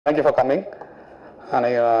Thank you for coming.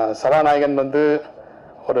 Sabanayagan வந்து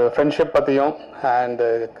ஒரு friendship பற்றியும் அண்ட்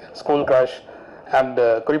ஸ்கூல் கிராஷ் அண்ட்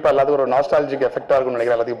குறிப்பாக எல்லாத்துக்கும் ஒரு நாஸ்டாலஜிக் எஃபெக்டாக இருக்கும்னு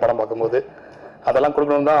நினைக்கிறேன். எல்லாத்தையும் படம் பார்க்கும்போது அதெல்லாம்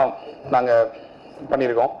கொடுக்கணும் தான் நாங்கள்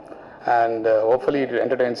பண்ணியிருக்கோம். And hopefully it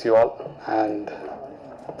entertains you all and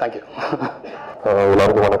thank you.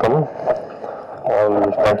 எல்லாருக்கும் வணக்கம்.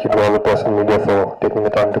 Thank you to all the press and media for taking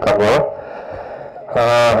the time to come here.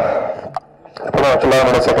 இப்போ ஆக்சுவலாக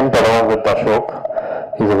என்னோட செகண்ட் படம் with Ashok.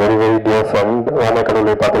 He's a very very dear friend. ஓமை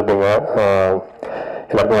கடவுளை பார்த்துருப்பீங்க.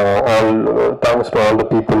 எல்லாருக்கும் all thanks to all the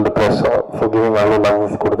people the press for giving all love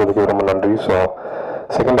கொடுத்ததுக்கு ரொம்ப நன்றி. ஸோ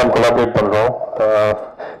செகண்ட் டைம் கொலாபரேட் பண்ணுறோம்.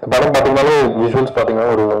 படம் பார்த்தீங்கன்னாலே விஷுவல்ஸ் பார்த்தீங்கன்னா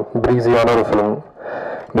ஒரு ப்ரீஸியான ஒரு ஃபிலிம்.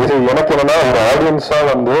 பேசிக் எனக்கு என்னென்னா ஒரு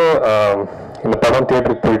ஆடியன்ஸாக வந்து இந்த படம்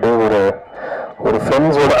தியேட்டருக்கு போயிட்டு ஒரு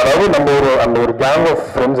ஃப்ரெண்ட்ஸோட, அதாவது நம்ம அந்த ஒரு கேங் ஆஃப்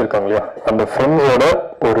ஃப்ரெண்ட்ஸ் இருக்காங்க இல்லையா, அந்த ஃப்ரெண்ட்ஸோட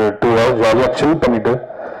ஒரு 2 hours ஜாலியாக சில் பண்ணிட்டு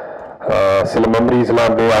சில மெமரிஸ்லாம்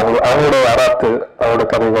அப்படியே அவங்களோட அராத்து, அவங்களோட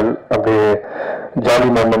கதைகள், அப்படியே jolly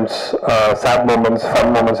moments, chat moments,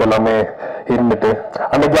 fun moments எல்லாமே இருந்துட்டு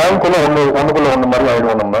அந்த கேங்குக்குள்ள ஒன்றுக்குள்ள மாதிரி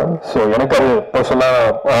ஆயிடுவோம் நம்ம. ஸோ எனக்கு அது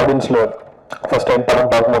பர்சனலாக ஆடியன்ஸில் ஃபர்ஸ்ட் டைம்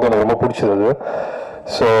படம் பார்க்கும்போது எனக்கு ரொம்ப பிடிச்சது.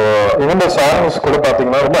 ஸோ இந்த சாங்ஸ் கூட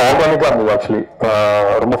பார்த்தீங்கன்னா ரொம்ப ஆர்கானிக்காக இருந்தது. ஆக்சுவலி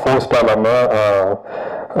ரொம்ப ஃபோர்ஸ்டாக இல்லாமல்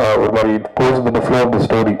ஒரு மாதிரி goes with the flow of the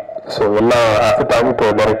story. So எல்லாம் after time to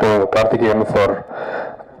director Karthikeyan for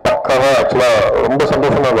பக்காவாக ஆக்சுவலாக ரொம்ப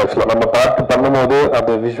சந்தோஷமாக இருக்குது. ஆக்சுவலாக நம்ம பாட்டு பண்ணும்போது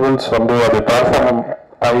அந்த விஷுவல்ஸ் வந்து அது டிரான்ஸ்ஃபார்ம்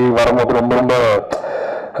ஆகி வரும்போது ரொம்ப ரொம்ப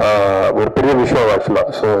ஒரு பெரிய விஷயம் ஆக்சுவலாக.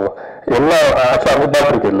 ஸோ எல்லா ஆக்சுவலாக 5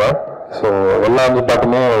 பாட்டு இருக்கு இல்லை. ஸோ எல்லா 5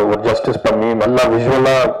 பாட்டுமே ஒரு ஜஸ்டிஸ் பண்ணி நல்லா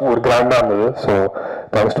விஷுவலாக ஒரு கிராண்டாக இருந்தது. So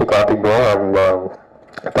thanks to Karthik bro and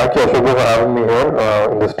thank you Ashok for having me here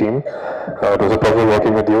in this team. It was a pleasure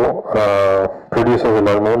working with you. Producers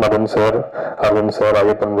எல்லாருமே Madan sir, Aravind sir,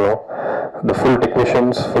 Ayyappan bro, the full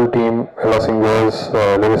technicians, full team, எல்லா singers,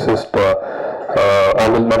 lyricist,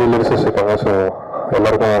 நிறைய lyricists இருக்காங்க. So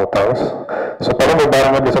எல்லாருக்கும் thanks. So படம்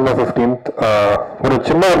பாருங்க December 15th. ஒரு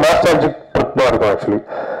சின்ன nostalgic trip தான் இருக்கும். ஆக்சுவலி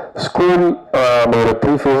ஸ்கூல் அந்த ஒரு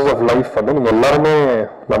 3 phases ஆஃப் லைஃப் வந்து நீங்கள் எல்லாருமே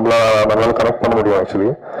நம்மளால கனெக்ட் பண்ண முடியும்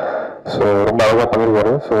ஆக்சுவலி. ஸோ ரொம்ப அழகாக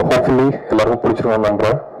பண்ணியிருக்காரு. ஸோ ஹோப்ஃபுல்லி எல்லாருக்கும் பிடிச்சிருக்கான்னு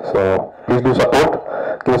நம்புகிறேன். So please do support,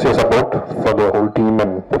 gives your support for the whole team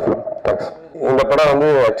and the film. Thanks. இந்த படம் வந்து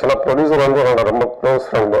ஆக்சுவலாக ப்ரொடியூசர் வந்து என்னோட ரொம்ப க்ளோஸ்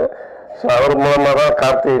ஃப்ரெண்டு. ஸோ அவர் மூலமாக தான்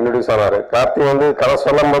கார்த்தி இன்ட்ரடியூஸ் ஆனார். கார்த்தி வந்து கதை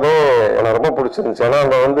சொல்லும் போதே எனக்கு ரொம்ப பிடிச்சிருந்துச்சு. ஏன்னா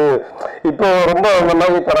அங்கே வந்து இப்போ ரொம்ப அந்த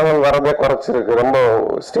மாதிரி படங்கள் வரதே குறைச்சிருக்கு. ரொம்ப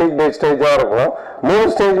ஸ்டேஜ் பை ஸ்டேஜாக இருக்கும். 3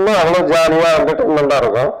 ஸ்டேஜ்மே அவ்வளோ ஜாலியாக என்டர்டெயின்மெண்ட்டாக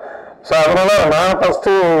இருக்கும். ஸோ அதனால நான்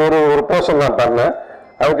ஃபஸ்ட்டு ஒரு போர்ஷன் தான் பண்ணேன்.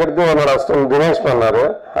 அதுக்கடுத்து என்னோட அசிஸ்டன்ட் தினேஷ் பண்ணார்.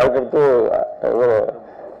 அதுக்கடுத்து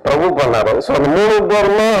பிரபு பண்ணார். ஸோ அந்த 3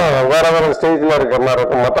 பேருமே வேறு வேறு ஸ்டேஜில் இருக்கிற மாதிரி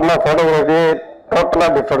இருக்கும். மொத்தமாக ஃபோட்டோகிராஃபி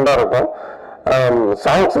டோட்டலாக டிஃப்ரெண்ட்டாக இருக்கும்.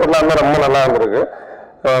 சாங்ஸ் எல்லாமே ரொம்ப நல்லா இருந்திருக்கு.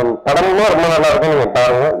 படமும் ரொம்ப நல்லா இருக்கும். நீங்கள்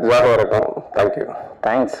பாருங்கள், ஜாலியாக இருக்கும். தேங்க்யூ.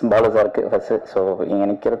 தேங்க்ஸ் பாலு சாருக்கு ஃபஸ்ட்டு. ஸோ இங்கே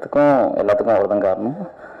நிற்கிறதுக்கும் எல்லாத்துக்கும் அவர் தான் காரணம்.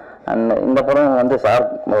 அண்ட் இந்த படம் வந்து சார்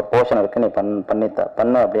ஒரு போர்ஷன் இருக்குது, நீ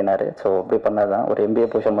பண்ணு அப்படின்னாரு. ஸோ அப்படி பண்ணது தான், ஒரு MBA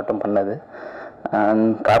போர்ஷன் மட்டும் பண்ணது.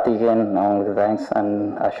 அண்ட் கார்த்திகேயன் அவங்களுக்கு தேங்க்ஸ். அண்ட்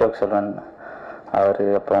அசோக் சொல்வன் அவர்,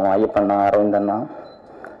 அப்புறம் ஐயப்பண்ணா, அரவிந்த் அண்ணா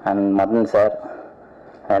அண்ட் மதன் சார்,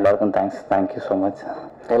 எல்லாருக்கும் தேங்க்ஸ். Thank you so much.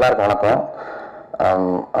 எல்லாருக்கும் வணக்கம்.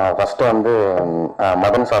 ஃபஸ்ட்டு வந்து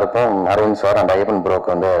மதன் சாருக்கும் அரவிந்த் சார் அண்ட் ஐயப்பன்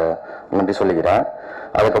ப்ரோக்கு வந்து நன்றி சொல்லிக்கிறேன்.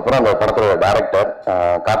 அதுக்கப்புறம் அந்த படத்தோட டைரக்டர்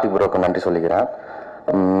கார்த்திக் ப்ரோக்கு நன்றி சொல்லிக்கிறேன்.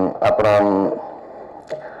 அப்புறம்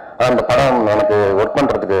அந்த படம் எனக்கு ஒர்க்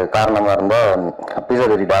பண்ணுறதுக்கு காரணமாக இருந்த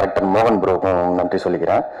பிசரி டைரக்டர் மோகன் ப்ரோக்கும் நன்றி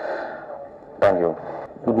சொல்லிக்கிறேன். தேங்க்யூ.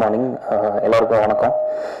 குட் மார்னிங், எல்லாருக்கும் வணக்கம்.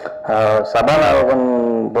 சபாநாயகன்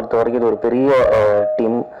பொறுத்த வரைக்கும் இது ஒரு பெரிய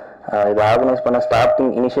டீம். இதை ஆர்கனைஸ் பண்ண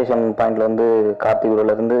ஸ்டார்டிங் இனிஷியேஷன் பாயிண்ட்லேருந்து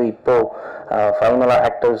கார்த்திகூரிலேருந்து இப்போது ஃபைனலாக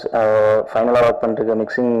ஆக்டர்ஸ் ஃபைனலாக ஒர்க் பண்ணிருக்க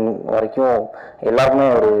மிக்சிங் வரைக்கும் எல்லாருக்குமே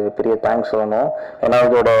ஒரு பெரிய தேங்க்ஸ் சொல்லணும். ஏன்னா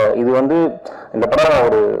இது வந்து இந்த படம்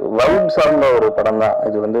ஒரு வைப் சார்ந்த ஒரு படம் தான்.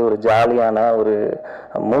 இது வந்து ஒரு ஜாலியான ஒரு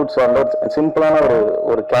மூட் சார்ந்த சிம்பிளான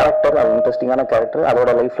ஒரு கேரக்டர், அது இன்ட்ரெஸ்டிங்கான கேரக்டர்,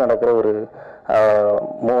 அதோட லைஃப்பில் நடக்கிற ஒரு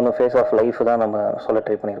 3 ஃபேஸ் ஆஃப் லைஃப் தான் நம்ம சொல்ல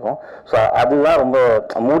ட்ரை பண்ணியிருக்கோம். ஸோ அதுதான் ரொம்ப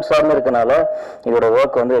மூட் சார்ந்து இருக்கனால இதோட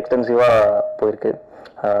ஒர்க் வந்து எக்ஸ்டென்சிவாக போயிருக்கு.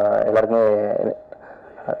 எல்லாருக்குமே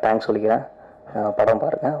தேங்க்ஸ் சொல்லிக்கிறேன். படம்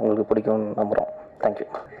பாருங்கள், உங்களுக்கு பிடிக்கும்னு நம்புகிறோம். தேங்க்யூ.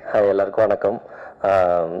 எல்லாருக்கும் வணக்கம்.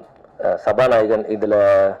 சபாநாயகன் இதில்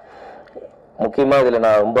முக்கியமாக இதில்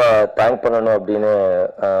நான் ரொம்ப தேங்க் பண்ணணும் அப்படின்னு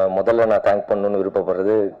முதல்ல நான் தேங்க் பண்ணணும்னு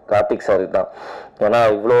விருப்பப்படுறது கார்த்திக் சாருக்கு தான். ஏன்னா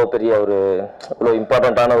இவ்வளோ பெரிய இவ்வளோ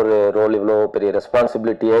இம்பார்ட்டண்ட்டான ஒரு ரோல், இவ்வளோ பெரிய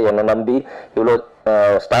ரெஸ்பான்சிபிலிட்டியை என்னை நம்பி இவ்வளோ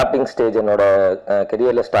ஸ்டார்டிங் ஸ்டேஜ் என்னோட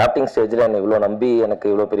கெரியரில் ஸ்டார்டிங் ஸ்டேஜில் என்னை இவ்வளோ நம்பி எனக்கு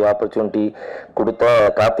இவ்வளோ பெரிய ஆப்பர்ச்சுனிட்டி கொடுத்த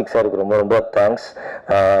கார்த்திக் சாருக்கு ரொம்ப ரொம்ப தேங்க்ஸ்.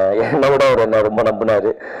 என்னை விட அவர் என்ன ரொம்ப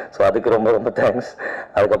நம்பினார். ஸோ அதுக்கு ரொம்ப ரொம்ப தேங்க்ஸ்.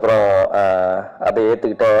 அதுக்கப்புறம் அதை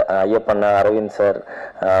ஏற்றுக்கிட்ட ஐயப்பண்ணா, அரவிந்த் சார்,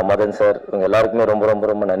 மதன் சார், இவங்க எல்லாருக்குமே ரொம்ப ரொம்ப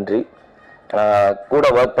ரொம்ப நன்றி. கூட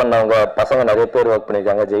ஒர்க் பண்ணவங்க பசங்க நிறைய பேர் ஒர்க்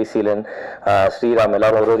பண்ணியிருக்காங்க. ஜெய்சீலன், ஸ்ரீராம்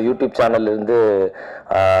எல்லாரும் ஒரு யூடியூப் சேனல்லேருந்து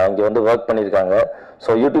இங்கே வந்து ஒர்க் பண்ணியிருக்காங்க.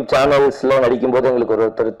 ஸோ யூடியூப் சேனல்ஸில் நடிக்கும்போது எங்களுக்கு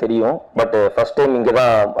ஒருத்தர் தெரியும். பட் ஃபஸ்ட் டைம் இங்கே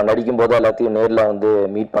தான் நடிக்கும்போது எல்லாத்தையும் நேரில் வந்து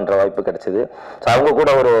மீட் பண்ணுற வாய்ப்பு கிடச்சிது. ஸோ அவங்க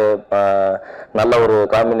கூட ஒரு நல்ல ஒரு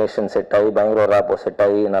காம்பினேஷன் செட் ஆகி பயங்கர ஒரு ராப்போ செட்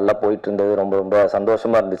ஆகி நல்லா போயிட்டு இருந்தது. ரொம்ப ரொம்ப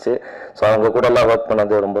சந்தோஷமாக இருந்துச்சு. ஸோ அவங்க கூட எல்லாம் ஒர்க்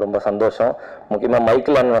பண்ணது ரொம்ப ரொம்ப சந்தோஷம். முக்கியமாக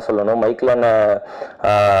மைக்கிள் அண்ணன் சொல்லணும். மைக்கிள் அண்ணன்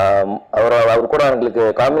அவர் கூட எங்களுக்கு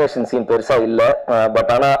காம்பினேஷன் சீன் பெருசாக இல்லை.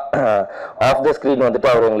 பட் ஆனால் ஆஃப் த ஸ்க்ரீன்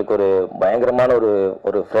வந்துட்டு அவர் எங்களுக்கு ஒரு பயங்கரமான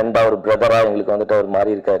ஒரு ஃப்ரெண்டாக, ஒரு பிரதராக எங்களுக்கு வந்துட்டு அவர்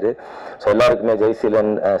மாறி இருக்காரு. ஸோ எல்லாருக்குமே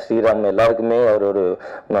ஜெய்சீலன், ஸ்ரீராம் எல்லாருக்குமே அவர் ஒரு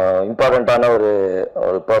இம்பார்ட்டண்ட்டான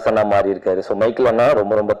ஒரு பர்சனாக மாறி இருக்காரு. ஸோ மைக்கிள் அண்ணா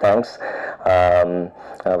ரொம்ப ரொம்ப thanks.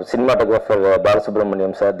 Cinematographer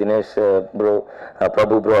Balasubramaniam sir, Dinesh bro,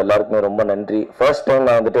 பிரபு ப்ரோ எல்லாருக்குமே ரொம்ப நன்றி. ஃபர்ஸ்ட் டைம்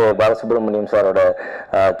நான் வந்துட்டு பாலசுப்ரமணியம் சாரோட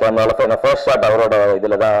கேமராவில் ஃபர்ஸ்ட் ஷாட் அவரோட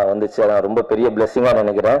இதில் தான் வந்துச்சு. அதான் ரொம்ப பெரிய பிளெஸிங்காக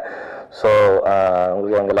நினைக்கிறேன். ஸோ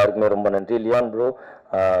உங்களுக்கு எங்கள் எல்லாருக்குமே ரொம்ப நன்றி. லியான் ப்ரோ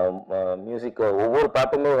மியூசிக் ஒவ்வொரு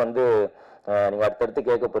பாட்டுமே வந்து நீங்கள் அடுத்தடுத்து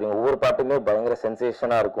கேட்க போகிறீங்க. ஒவ்வொரு பாட்டுமே பயங்கர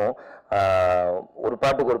சென்சேஷனாக இருக்கும். ஒரு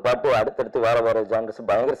பாட்டுக்கு ஒரு பாட்டு அடுத்தடுத்து வேறு வேறு ஜான்ரஸ்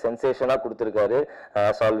பயங்கர சென்சேஷனாக கொடுத்துருக்காரு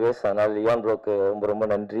ஆஸ் ஆல்வேஸ். அதனால் லியான் ப்ரோக்கு ரொம்ப ரொம்ப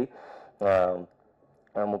நன்றி.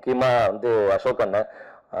 முக்கியமாக வந்து அசோக்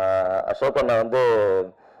அண்ணன் வந்து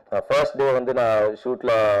ஃபர்ஸ்ட் டே வந்து நான்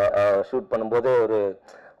ஷூட் பண்ணும்போது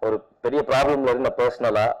ஒரு பெரிய ப்ராப்ளம்ல இருந்தேன்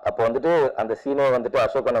பர்சனலாக. அப்போ வந்துட்டு அந்த சீனே வந்துட்டு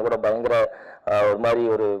அசோக் அண்ணா கூட பயங்கர ஒரு மாதிரி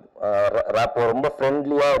ஒரு ராப்போ ரொம்ப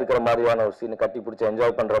ஃப்ரெண்ட்லியாக இருக்கிற மாதிரியான ஒரு சீனு, கட்டி பிடிச்சி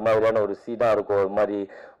என்ஜாய் பண்ணுற மாதிரியான ஒரு சீனாக இருக்கும். ஒரு மாதிரி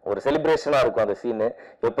ஒரு செலிப்ரேஷனாக இருக்கும் அந்த சீனு.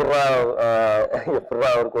 எப்படா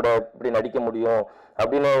அவர் கூட இப்படி நடிக்க முடியும்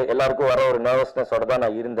அப்படின்னு எல்லாருக்கும் வர ஒரு நர்வஸ்னஸோட தான்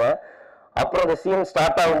நான் இருந்தேன். அப்புறம் அந்த சீன்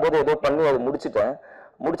ஸ்டார்ட் ஆகும்போது ஏதோ பண்ணி அதை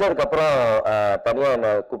முடிச்சதுக்கப்புறம் தனியாக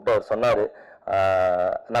என்னை கூப்பிட்டு அவர் சொன்னார்.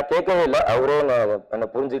 நான் கேட்கவே இல்லை, அவரே என்னை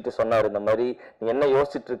புரிஞ்சுக்கிட்டு சொன்னார். இந்த மாதிரி நீ என்ன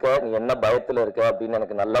யோசிச்சுட்டு இருக்க, நீ என்ன பயத்தில் இருக்க அப்படின்னு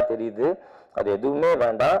எனக்கு நல்லா தெரியுது. அது எதுவுமே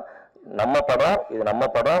வேண்டாம், நம்ம படம், இது நம்ம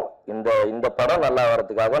படம், இந்த படம் நல்லா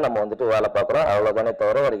வர்றதுக்காக நம்ம வந்துட்டு வேலை பார்க்குறோம், அவ்வளோதானே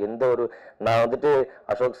தவிர வேறு எந்த ஒரு நான் வந்துட்டு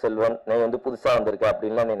அசோக் செல்வன் நீ வந்து புதுசாக வந்திருக்க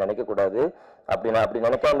அப்படின்லாம் நீ நினைக்கக்கூடாது. அப்படி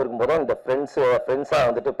நினைக்காம இருக்கும்போது இந்த ஃப்ரெண்ட்ஸாக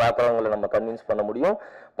வந்துட்டு பார்க்குறவங்களை நம்ம கன்வின்ஸ் பண்ண முடியும்,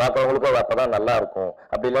 பார்க்குறவங்களுக்கும் அப்போ தான் நல்லா இருக்கும்.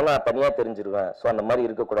 அப்படி இல்லைன்னா நான் தனியாக தெரிஞ்சிருவேன். ஸோ அந்த மாதிரி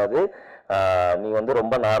இருக்கக்கூடாது. நீ வந்து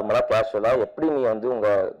ரொம்ப நார்மலாக கேஷுவலாக எப்படி நீ வந்து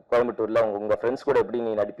உங்கள் கோயம்புத்தூரில் உங்கள் ஃப்ரெண்ட்ஸ் கூட எப்படி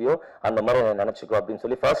நீ நடிப்பியோ அந்த மாதிரி நினச்சிக்கோ அப்படின்னு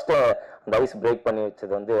சொல்லி ஃபர்ஸ்ட் அந்த ஐஸ் பிரேக் பண்ணி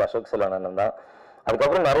வச்சது வந்து அசோக் செல்வன் அண்ணன் தான்.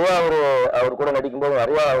 அதுக்கப்புறம் நிறையா அவர் கூட நடிக்கும்போது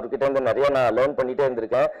நிறையா அவர்கிட்ட இருந்து நிறையா நான் லேர்ன் பண்ணிகிட்டே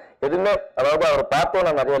இருந்திருக்கேன். எதுவுமே அதாவது அவரை பார்த்தே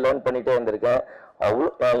நான் நிறைய லேர்ன் பண்ணிகிட்டே இருந்திருக்கேன்.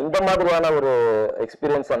 இந்த மாதிரியான ஒரு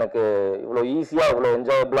எக்ஸ்பீரியன்ஸ் எனக்கு இவ்வளோ ஈஸியாக இவ்வளோ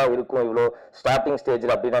என்ஜாயபிளாக இருக்கும் இவ்வளோ ஸ்டார்டிங்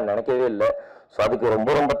ஸ்டேஜில் அப்படின்னு நான் நினைக்கவே இல்லை. ஸோ அதுக்கு ரொம்ப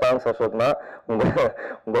ரொம்ப தேங்க்ஸ் அசோக்னா.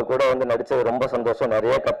 உங்கள் கூட வந்து நடித்தது ரொம்ப சந்தோஷம்,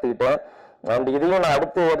 நிறைய கற்றுக்கிட்டேன். அண்ட் இதையும் நான்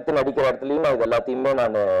அடுத்து நடிக்கிற இடத்துலையும் நான் இது எல்லாத்தையுமே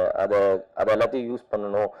நான் அதை எல்லாத்தையும் யூஸ்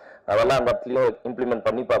பண்ணணும், அதெல்லாம் அந்த இடத்துலையும் இம்ப்ளிமெண்ட்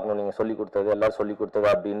பண்ணி பார்க்கணும். நீங்கள் சொல்லிக் கொடுத்தது எல்லாரும் சொல்லிக் கொடுத்தது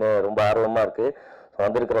அப்படின்னு ரொம்ப ஆர்வமாக இருக்குது. ஸோ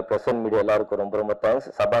வந்திருக்கிற ப்ரெஸ் அண்ட் மீடியா எல்லாருக்கும் ரொம்ப ரொம்ப தேங்க்ஸ்.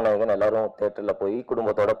 சபாநாயகன் எல்லாரும் தேட்டரில் போய்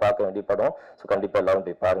குடும்பத்தோட பார்க்க வேண்டிய படம். ஸோ கண்டிப்பாக எல்லாரும்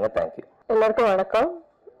போய் பாருங்கள். தேங்க்யூ. எல்லாருக்கும் வணக்கம்.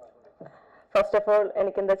 ஃபர்ஸ்ட் ஆஃப் ஆல்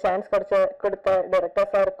எனக்கு இந்த சான்ஸ் கொடுத்த டைரக்டர்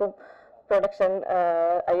சாருக்கும், ப்ரொடக்ஷன்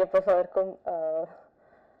ஐயப்பா சாருக்கும்,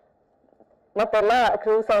 மற்ற எல்லா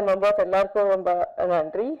க்ரூஸ் அண்ட் மெம்பர்ஸ் எல்லாருக்கும் ரொம்ப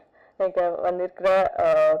நன்றி. எனக்கு வந்திருக்கிற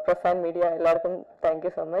ப்ரெஸ் அண்ட் மீடியா எல்லாருக்கும்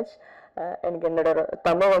தேங்க்யூ ஸோ மச். எனக்கு என்னோட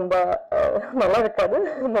தமிழ் ரொம்ப நல்லா இருக்காது,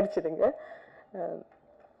 நடிச்சிடுங்க.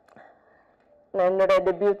 என்னோட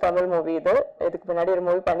டெபியூ தமிழ் மூவி இதுக்கு முன்னாடி ஒரு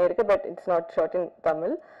மூவி பண்ணியிருக்கு, but it's not shot in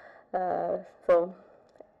Tamil. So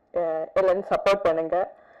எல்லாரும் சப்போர்ட் பண்ணுங்க.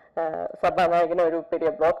 சபாநாயகன் ஒரு பெரிய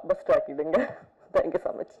black Bastar ஆக்கிடுங்க. Thank you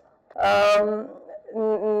so much.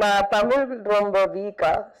 நான் தமிழ் ரொம்ப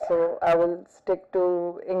வீக்கா, so I will stick to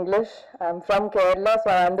English. I am from Kerala, so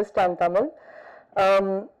I understand Tamil.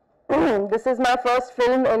 This is my first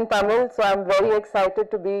film in Tamil, so I'm very excited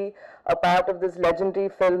to be a part of this legendary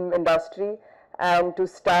film industry and to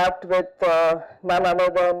start with none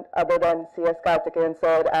other than C.S. Karthikeyan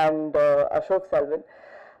sir and Ashok Selvan.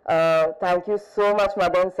 Thank you so much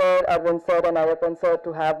Madan sir, Arvind sir and Ayappan sir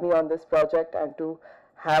to have me on this project and to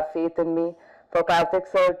have faith in me. For Karthik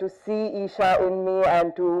sir to see Isha in me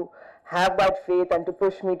and to have that faith and to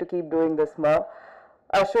push me to keep doing this more.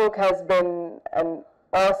 Ashok has been an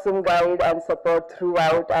awesome guide and support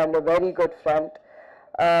throughout and a very good friend.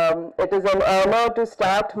 It is an honor to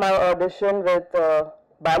start my audition with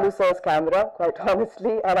Balu sir's camera, quite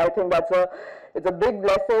honestly, and I think it's a big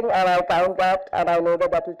blessing, and I count that, and I know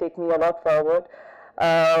that will take me a lot forward.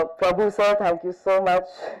 Prabhu sir, thank you so much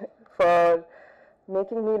for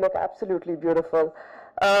making me look absolutely beautiful.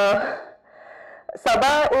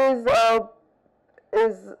 Saba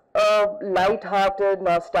is a light-hearted,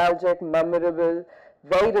 nostalgic, memorable,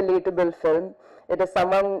 very relatable film. It's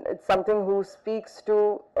something who speaks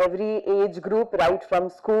to every age group, right from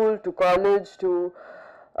school to college to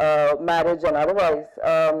marriage and otherwise.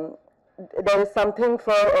 There is something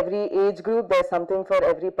for every age group, there's something for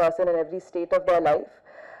every person in every state of their life.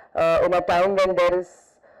 In a time when there is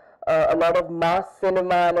a lot of mass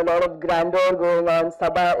cinema and a lot of grandeur going on,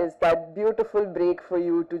 Saba is that beautiful break for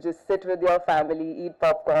you to just sit with your family, eat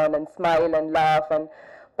popcorn and smile and laugh and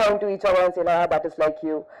point to each other and say, "Ah, that is like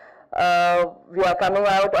you." We are coming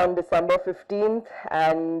out on December 15th,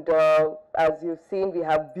 and as you've seen, we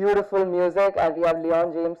have beautiful music, and we have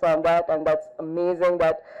Leon James on that, and that's amazing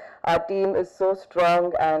that our team is so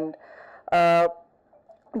strong. And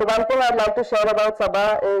the one thing I'd like to share about Saba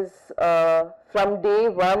is from day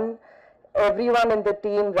one, everyone in the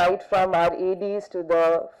team, right from our ADs to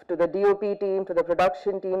the DOP team, to the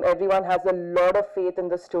production team, everyone has a lot of faith in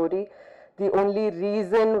the story. The only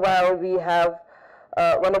reason why we have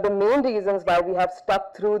one of the main reasons why we have stuck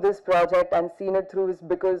through this project and seen it through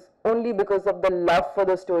is only because of the love for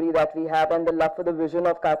the story that we have and the love for the vision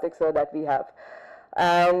of Karthik sir that we have.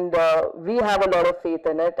 And we have a lot of faith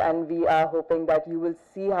in it, and we are hoping that you will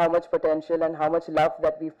see how much potential and how much love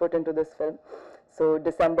that we've put into this film. So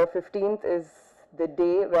December 15th is the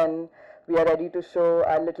day when we are ready to show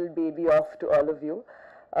our little baby off to all of you.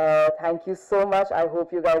 Thank you so much. I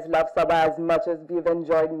hope you guys love Saba as much as we've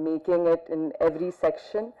enjoyed making it in every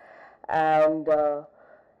section. And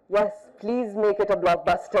yes, please make it a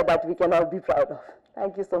blockbuster that we can all be proud of.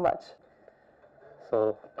 Thank you so much. So,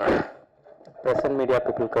 press and media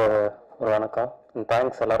people-க்கு ஒரு வணக்கம்.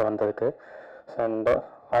 Thanks எல்லாரும் வந்ததுக்கு. And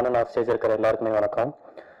on and half stage இருக்கிற எல்லாருக்குமே வணக்கம்.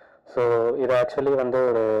 So இது actually வந்து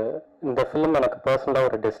இந்த ஃபிலிம் எனக்கு பர்சனலாக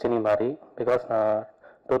ஒரு டெஸ்டினி மாதிரி. பிகாஸ் நான்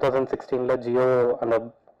 2016 ஜியோ அந்த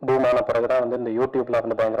பூம் ஆன பிறகு தான் வந்து இந்த யூடியூப்பில்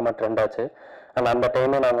வந்து பயங்கரமாக ட்ரெண்ட் ஆச்சு. அண்ட் அந்த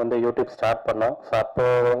டைமே நாங்கள் வந்து யூடியூப் ஸ்டார்ட் பண்ணோம். ஸோ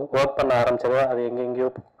அப்போது ஒர்க் பண்ண ஆரம்பிச்சது அது எங்கெங்கேயோ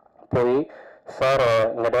போய் சார்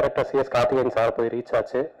எங்கள் டைரக்டர் சிஎஸ் கார்த்திகேயன் சார் போய் ரீச்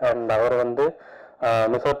ஆச்சு. அண்ட் அவர் வந்து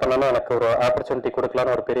மிஸ் அவுட் பண்ணாலும் எனக்கு ஒரு ஆப்பர்ச்சுனிட்டி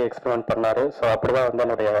கொடுக்கலான்னு ஒரு பெரிய எக்ஸ்பெரிமெண்ட் பண்ணார். ஸோ அப்படி தான் வந்து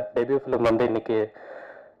என்னுடைய டெபியூ ஃபிலிம் வந்து இன்னைக்கு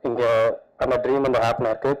இங்கே அந்த ட்ரீம் வந்து ஹேப்பன்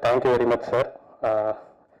இருக்குது. Thank you very much sir.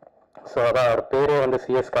 So அதான் அவர் பேரே வந்து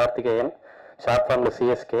சிஎஸ் கார்த்திகேயன், ஷார்ட் ஃபார்மில்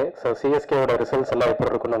சிஎஸ்கே. ஸோ சிஎஸ்கேவோட ரிசல்ட்ஸ் எல்லாம்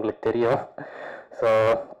எப்படி இருக்குன்னு உங்களுக்கு தெரியும். ஸோ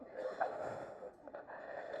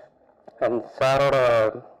அண்ட் சாரோட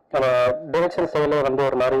டிரெக்ஷன் ஸ்டைலே வந்து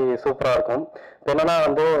ஒரு மாதிரி சூப்பராக இருக்கும். என்னன்னா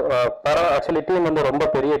வந்து ஆக்சுவலி டீம் வந்து ரொம்ப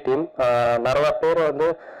பெரிய டீம். நிறையா பேர் வந்து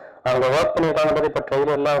அவங்க ஒர்க் பண்ணியிருக்காங்கன்றது இப்போ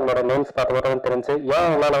ட்ரெயிலர்லாம் அவங்களோட நேம்ஸ் பார்த்து தெரிஞ்சு ஏன்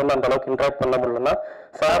அவங்களால வந்து அந்த அளவுக்கு இன்ட்ராக்ட் பண்ண முடியலன்னா,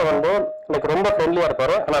 சார் வந்து எனக்கு ரொம்ப ஃப்ரெண்ட்லியாக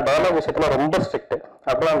இருப்பார். ஆனால் டயலாக் விஷயத்தில் ரொம்ப ஸ்ட்ரிக்ட்.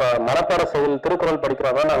 அப்படியே அந்த மனப்பாட செயல் திருக்குறள்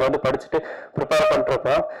படிக்கிறதா நாங்கள் வந்து படிச்சுட்டு ப்ரிப்பேர்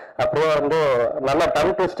பண்ணிட்டுருப்போம். அப்படியே வந்து நல்லா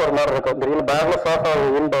டங் ட்விஸ்டர் மாதிரி இருக்கும். திடீர்னு பேக்கில்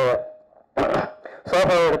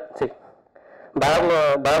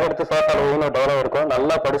பேக் எடுத்து சோஃபாவில் வீண டெவலப் இருக்கும்.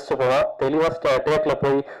 நல்லா படிச்சுட்டு போவோம். தெளிவாக டேக்கில்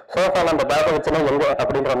போய் சோஃபாவில் அந்த பேக்கை வச்சுன்னா எங்கே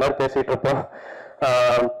அப்படின்ற மாதிரி பேசிகிட்டு இருப்போம்.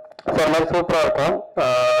 ஸோ அது மாதிரி சூப்பராக இருக்கும்.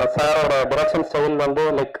 சாரோட டிரெக்ஷன் ஸ்டைல் வந்து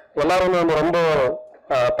லைக் எல்லாருமே வந்து ரொம்ப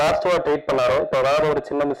பாசிட்டிவாக ட்ரீட் பண்ணாரு. இப்போ ஏதாவது ஒரு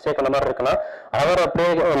சின்ன மிஸ்டேக் அந்த மாதிரி இருக்குன்னா அவர்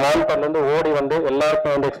அப்படியே மானிட்டர்லேருந்து ஓடி வந்து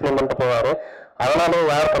எல்லாருக்கும் வந்து எக்ஸ்பிளைன் பண்ணிட்டு போவார். அதனாலே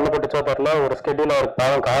யார் கண்டுபிடிச்சோ தெரியல, ஒரு ஸ்கெட்யூல் அவருக்கு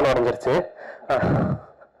பாவம் கால் உடஞ்சிருச்சு.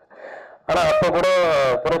 ஆனால் அப்போ கூட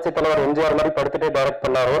புரட்சி தலைவர் எம்ஜிஆர் மாதிரி படுத்துட்டே டைரக்ட்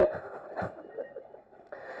பண்ணாரு.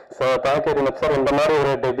 So thank you very much sir. இந்த மாதிரி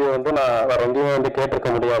ஒரு டெபியூ வந்து நான் வேறு எங்கேயுமே வந்து கேட்டிருக்க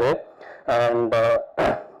முடியாது. அண்ட்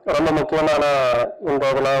ரொம்ப முக்கியமான இந்த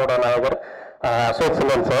விழாவோட நாயகர்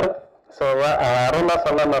அசோக் சார். ஸோ அருணா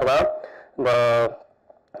சொன்ன மாதிரி தான் இந்த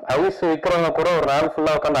ஐஸ் விற்கிறவங்க கூட ஒரு நாள்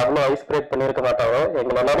ஃபுல்லாக உட்காந்து அவ்வளோ ஐஸ் பிரேக் பண்ணியிருக்க மாட்டாங்க.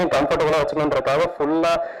 எங்களை எல்லாரையும் கம்ஃபர்டபுளாக வச்சுக்கணுன்றக்காக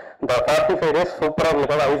ஃபுல்லாக இந்த 45 days சூப்பராக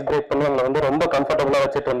எங்களுக்காக ஐஸ் பிரேக் பண்ணி எங்களை வந்து ரொம்ப கம்ஃபர்டபுளாக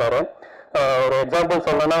வச்சுட்டு இருந்தாரு. ஒரு எக்ஸாம்பிள்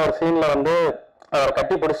சொல்லணும்னா, ஒரு சீனில் வந்து அவரை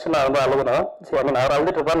கட்டி பிடிச்சிட்டு நான் வந்து அழுகணும். சரி, நான்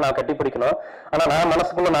அழுதுட்டு இருப்பேன், நான் கட்டி பிடிக்கணும். ஆனால் நான்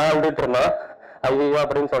மனசுக்குள்ள நான் அழுதுட்டு இருந்தேன் ஐயோ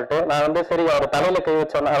அப்படின்னு சொல்லிட்டு. நான் வந்து சரி அவர் தலையில் கை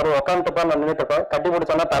வச்சோன்னா அவர் உட்காந்துட்டுப்பான், நான் நின்றுட்டு இருப்பேன். கட்டி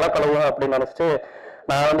பிடிச்சோன்னா தலை கலையும் அப்படின்னு நினச்சிட்டு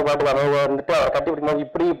நான் வந்து பாட்டுக்கு அமைதியாக வந்துட்டு அவர் கட்டி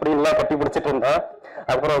பிடிக்கும்போது இப்படின்லாம் கட்டி பிடிச்சிட்டு இருந்தேன்.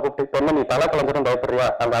 அதுக்கப்புறம் கூப்பிட்டு என்ன நீ தலை கலைஞ்சிடும் பயப்படுறியா,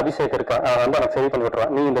 அந்த அபிஷேக் இருக்கான், அவன் வந்து எனக்கு சரி பண்ணி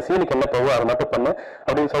விட்டுருவான், நீ இந்த சீனுக்கு என்ன தேவை அதை மட்டும் பண்ணு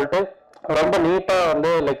அப்படின்னு சொல்லிட்டு ரொம்ப நீட்டாக வந்து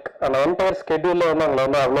லைக் அந்த என்டையர் ஸ்கெட்யூலில் வந்து அவங்களை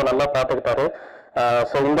வந்து அவ்வளோ நல்லா பார்த்துக்கிட்டாரு.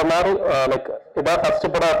 ஸோ இந்த மாதிரி லைக் இதான்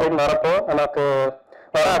ஃபர்ஸ்ட் படம் அப்படின்னு வரப்போ எனக்கு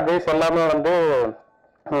வர அட்வைஸ் எல்லாமே வந்து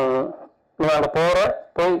நீ அங்கே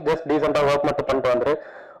போய் ஜஸ்ட் டீசெண்டாக ஒர்க் மட்டும் பண்ணிட்டு வந்துரு,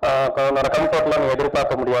 உன்னோட கம்ஃபர்ட்லாம் நீ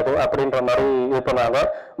எதிர்பார்க்க முடியாது அப்படின்ற மாதிரி இது பண்ணாங்க.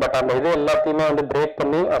 பட் அந்த இது எல்லாத்தையுமே வந்து பிரேக்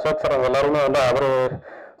பண்ணி அசோக் சார் அவங்க எல்லாருமே வந்து அவர்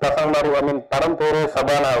பசங்க மாதிரி ஐ மீன் படம் பேரு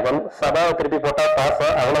சபாநாயகன், சபாவை திருப்பி போட்டா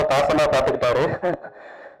பாசம், அவ்வளோ பாசமாக பார்த்துக்கிட்டாரு.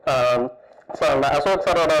 ஸோ அந்த அசோக்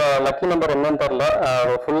சாரோட லக்கி நம்பர் என்னன்னு தெரில,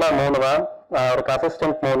 ஃபுல்லாக 3 தான். அவருக்கு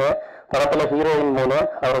அசிஸ்டன்ட் 3, படத்தில் ஹீரோயின் 3,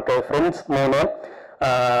 அவருக்கு ஃப்ரெண்ட்ஸ் 3.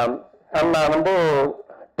 அண்ட் நான் வந்து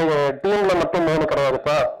டீமில் மட்டும் 3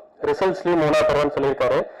 கிடையாதுப்பா, ரிசல்ட்ஸ்லேயும் 3 தருவேன்னு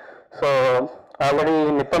சொல்லியிருக்காரு. ஸோ ஆல்ரெடி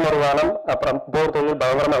நித்தம் ஒரு வானம், அப்புறம் போர் தொழில்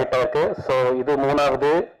பயங்கரமாக ஹிட் ஆயிருக்கு. ஸோ இது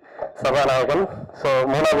 3வது சபாநாயகன். ஸோ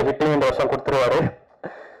 3வது ஹிட்டையும் இந்த வருஷம் கொடுத்துருவாரு.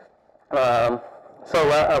 ஸோ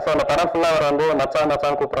அந்த படம் ஃபுல்லாக அவர் வந்து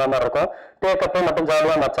மச்சான் கூப்பிட்ற மாதிரி இருக்கும். டேக்கப்போ மட்டும்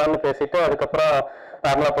ஜாலியாக மச்சான்னு பேசிட்டு அதுக்கப்புறம்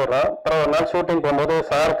நார்மலாக போடுறோம். அப்புறம் ஒரு நாள் ஷூட்டிங் போகும்போது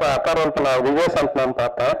சாருக்கு அக்கா ரோல் பண்ண விவேசாந்த் மேம்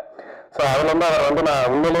பார்த்தேன். ஸோ அதுலேருந்து அவர் வந்து நான்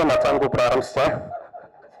உண்மையிலேயே மச்சான் கூப்பிட ஆரம்பிச்சிட்டேன்.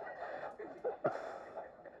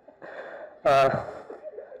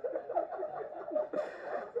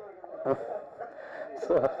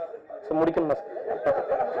 முடிக்கணுமா?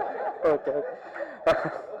 ஓகே.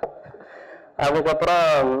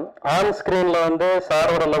 அதுக்கப்புறம் ஆன் ஸ்கிரீன்ல வந்து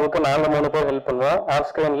சாரோட லவ்வுக்கு நாங்க 3 பேர் ஹெல்ப் பண்ணுவோம். ஆஃப்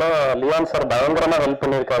ஸ்கிரீன்ல லியான் சார் பயங்கரமா ஹெல்ப்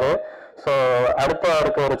பண்ணியிருக்காரு. ஸோ அடுத்து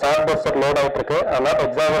அவருக்கு ஒரு சார்ட் போஸ்டர் லோட் ஆகிட்டு இருக்கு. I'm not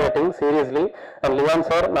எக்ஸாகரேட்டிங், seriously. And Leon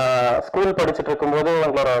sir, நான் ஸ்கூல் படிச்சுட்டு இருக்கும்போது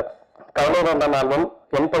உங்களோட கவலை வேண்டாம் ஆல்பம்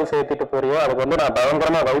என்பல்ஸ் ஏற்றிட்டு போறியோ அதுக்கு வந்து நான்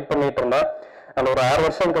பயங்கரமா வெயிட் பண்ணிட்டு இருந்தேன். அந்த ஒரு 6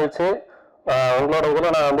 வருஷம் கழிச்சு உங்களோட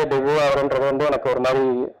இதில் நான் வந்து டெபியூ ஆகிறேன்றது வந்து எனக்கு ஒரு மாதிரி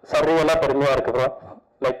சர்வீவலாக பெருமையாக இருக்குது.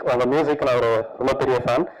 லைக் உங்கள் மியூசிக் நான் ஒரு ரொம்ப பெரிய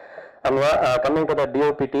fan. And coming to the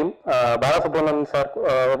DOP team, Balasubramanian sir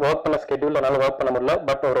work பண்ண ஸ்கெட்யூல் என்னால் ஒர்க் பண்ண முடியல.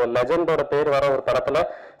 பட் ஒரு லெஜண்டோட பேர் வர ஒரு படத்தில்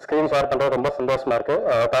ஸ்க்ரீன் ஷேர் பண்ணுறது ரொம்ப சந்தோஷமா இருக்கு.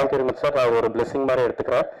 தேங்க்யூ வெரி மச் சார், நான் ஒரு பிளெஸிங் மாதிரி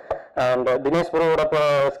எடுத்துக்கிறேன். அண்ட் தினேஷ் ப்ரோவோட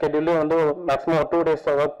ஸ்கெட்யூல்லையும் வந்து மேக்ஸிமம் 2 days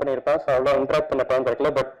ஒர்க் பண்ணியிருப்பேன். ஸோ அவ்வளோ இன்ட்ராக்ட் பண்ண டைம்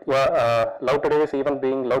கிடைக்கல. But love today is even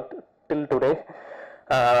being love till today.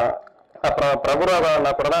 அப்புறம் பிரபுராதா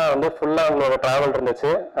கூட தான் வந்து ஃபுல்லாக அவங்களோட ட்ராவல் இருந்துச்சு.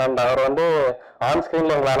 அண்ட் அவர் வந்து ஆன்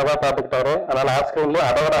ஸ்க்ரீனில் எங்களை அழகாக பார்த்துக்கிட்டாரு, அதனால் ஆஃப் ஸ்க்ரீன்லேயும்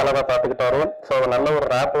அதோட அழகாக பார்த்துக்கிட்டாரு. ஸோ நல்ல ஒரு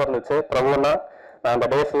ரேப் இருந்துச்சு பிரபுன்னா. நான் அந்த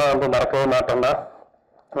டேஸ்லாம் வந்து மறக்கவே மாட்டேன்னா.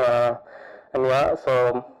 ஸோ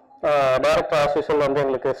டேரக்டர் ஆஸ் யூஷுவல் வந்து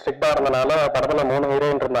எங்களுக்கு ஸ்ட்ரிக்டாக இருந்தனால படத்தில் 3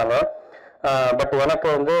 ஹீரோயின் இருந்தாங்க. பட் எனக்கு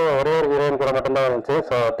வந்து ஒரே ஒரு ஹீரோயின் கூட மட்டும்தான் இருந்துச்சு.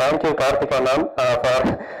 So thank you Karthika ma'am for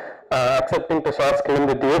accepting to share screen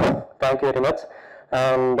with you. Thank you very much.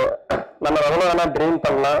 And நம்ம எவ்வளோ வேணால் ட்ரீம்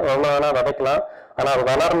பண்ணலாம், எவ்வளோ வேணால் விதைக்கலாம், ஆனால் அது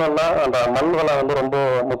வளரணும்னா அந்த மண் வளம் வந்து ரொம்ப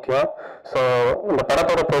முக்கியம். ஸோ இந்த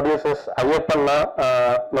படத்தோட producers ஐயப்பன்னா,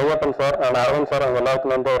 Meyyappan sir and Aravind sir, அவங்க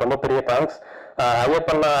எல்லாருக்கும் வந்து ரொம்ப பெரிய தேங்க்ஸ்.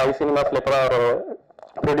 ஐயப்பன்னா ஐ சினிமாஸில் இப்போ தான் ஒரு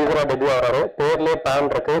ப்ரொடியூசராக டெபியூ ஆகிறாரு. பேர்லேயே பேன்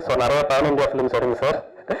இருக்கு. ஸோ நிறைய பேன் இந்தியா ஃபிலிம்ஸ் வருங்க sir.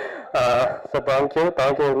 So thank you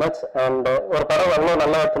very much. And ஒரு படம் எவ்வளோ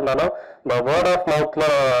நல்லா எடுத்திருந்தாலும் இந்த வேர்ட் ஆஃப்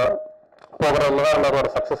மவுத்தில் போகிறதுல தான் நம்மளோட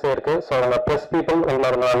சக்ஸஸே இருக்கு. ஸோ அவங்க ப்ரெஸ் பீப்புள்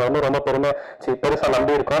உங்களோட நாங்கள் வந்து ரொம்ப பெருசாக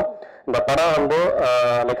நம்பி இருக்கோம். இந்த படம் வந்து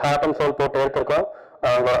லைக் ஹார்ட் அண்ட் சோல் போட்டு எடுத்திருக்கோம்.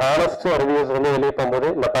 அவங்களோட ஆனஸ்ட் ரிவ்யூஸ் வந்து வெளியே போகும்போது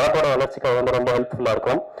இந்த படத்தோட வளர்ச்சிக்கு வந்து ரொம்ப ஹெல்ப்ஃபுல்லாக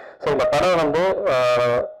இருக்கும். ஸோ இந்த படம் வந்து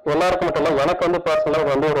எல்லாருக்கும் மட்டும் இல்லை, எனக்கு வந்து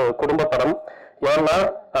பர்சனலாக வந்து ஒரு குடும்ப படம். ஏன்னா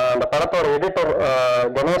அந்த படத்தோட எடிட்டர்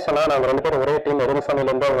கணேசனா நாங்கள் 2 பேரும் ஒரே டீம்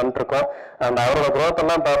எருமசாமிலேருந்து வந்துருக்கோம். அண்ட் அவரோட குரோத்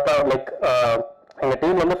எல்லாம் பார்த்தா லைக் எங்கள்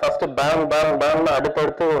டீம் வந்து ஃபர்ஸ்ட் பேங்க்னு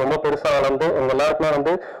அடுத்தடுத்து ரொம்ப பெருசாக வளர்ந்து உங்கள் எல்லாருக்குமே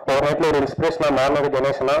வந்து ஒரு நைட்டில் ஒரு இன்ஸ்பிரேஷனாக மாறினது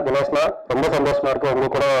கணேசனா ரொம்ப சந்தோஷமா இருக்கு உங்க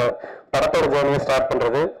கூட படத்தோட ஜேர்னியை ஸ்டார்ட்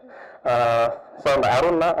பண்ணுறது. ஸோ அந்த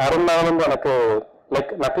அருணா வந்து எனக்கு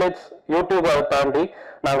லைக் நக்லேட்ஸ் யூடியூப் அதை தாண்டி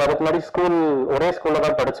நாங்கள் அதுக்கு முன்னாடி ஒரே ஸ்கூலில்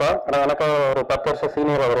தான் படித்தோம். ஆனால் எனக்கு ஒரு 10 வருஷம்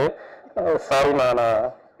சீனியர் அவர். சாரி, நான்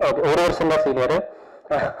ஓகே 1 வருஷம் தான் சீனியரு.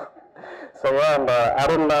 ஸோ அந்த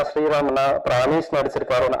அருண்னா, ஸ்ரீராமண்ணா, அப்புறம் அனீஷ்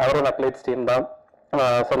நடிச்சிருக்காரு, அவரும் நக்லேட்ஸ் டீம் தான்.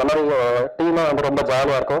 ஸோ இந்த மாதிரி டீமாக வந்து ரொம்ப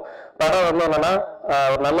ஜாலியாக இருக்கும். படம் வந்து என்னன்னா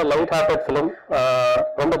ஒரு நல்ல லைட் ஹார்ட்டட் ஃபிலிம்,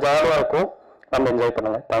 ரொம்ப ஜாலியாக இருக்கும். நம்ம என்ஜாய்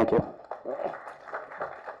பண்ணுங்க. தேங்க்யூ.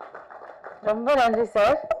 ரொம்ப நன்றி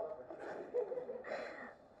சார்.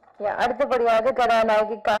 அடுத்தபடியாக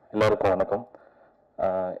கதாநாயகி. எல்லாருக்கும் வணக்கம்.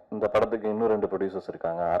 இந்த படத்துக்கு இன்னும் 2 ப்ரொடியூசர்ஸ்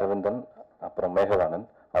இருக்காங்க, அரவிந்தன் அப்புறம் மேகவானன்.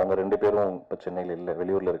 அவங்க 2 பேரும் இப்போ சென்னையில் இல்லை,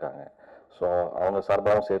 வெளியூரில் இருக்காங்க. ஸோ அவங்க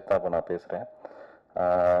சார்பாகவும் சேர்த்து தான் இப்போ நான் பேசுகிறேன்.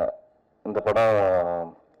 இந்த படம்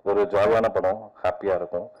ஒரு ஜாலியான படம், ஹாப்பியாக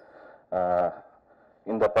இருக்கும்.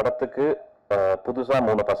 இந்த படத்துக்கு புதுசாக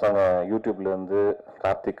 3 பசங்க யூடியூப்லேருந்து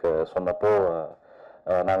கார்த்திக் சொன்னப்போ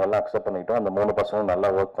நாங்கள்லாம் அக்செப்ட் பண்ணிக்கிட்டோம். அந்த 3 பசங்களும் நல்லா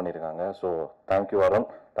ஒர்க் பண்ணியிருக்காங்க. So thank you Arun,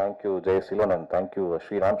 thank you Jayaseelan and thank you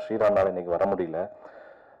ஸ்ரீராம்னால இன்னைக்கு வர முடியல.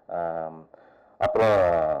 அப்புறம்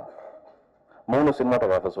 3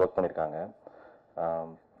 சினிமாட்டோகிராஃபர்ஸ் ஒர்க் பண்ணியிருக்காங்க.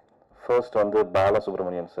 ஃபர்ஸ்ட் வந்து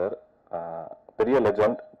பாலசுப்ரமணியன் சார், பெரிய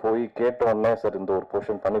லெஜண்ட். போய் கேட்டோடனே சார் இந்த ஒரு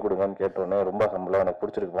போர்ஷன் பண்ணி கொடுங்கன்னு கேட்டோடனே ரொம்ப ஹம்பிளாக எனக்கு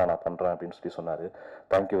பிடிச்சிருக்குப்பா நான் பண்ணுறேன் அப்படின்னு சொல்லி சொன்னார்.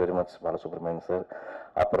 Thank you very much Balasubramanian sir.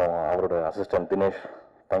 அப்புறம் அவரோட அசிஸ்டன்ட் தினேஷ்,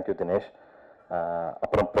 தேங்க்யூ தினேஷ்.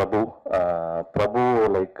 அப்புறம் பிரபு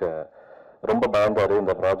லைக் ரொம்ப பயந்தார்,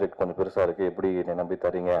 இந்த ப்ராஜெக்ட் கொஞ்சம் பெருசாக இருக்குது, எப்படி என்னை நம்பி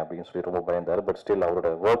தரீங்க அப்படின்னு சொல்லி ரொம்ப பயந்தார். பட் ஸ்டில் அவரோட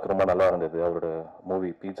ஒர்க் ரொம்ப நல்லா இருந்தது. அவரோட மூவி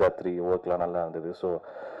பீட்சா 3 ஒர்க்லாம் நல்லா இருந்தது. ஸோ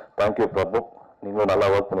தேங்க்யூ பிரபு, நீங்களும் நல்லா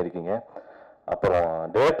ஒர்க் பண்ணியிருக்கீங்க. அப்புறம்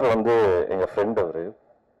டைரக்டர் வந்து எங்கள் ஃப்ரெண்ட்,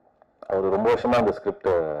 அவர் ரொம்ப வருஷமாக அந்த ஸ்கிரிப்ட்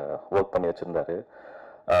ஒர்க் பண்ணி வச்சுருந்தாரு.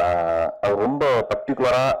 அவர் ரொம்ப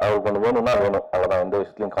பர்டிகுலராக அவருக்கு ஒன்று வேணும்னா வேணும், அவ்வளோதான், எந்த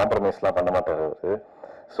விஷயத்துலையும் காம்ப்ரமைஸ்லாம் பண்ண மாட்டார் அவர்.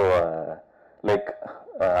 ஸோ லைக்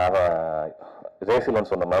அவன்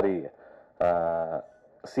ஜெயசீலன் சொன்ன மாதிரி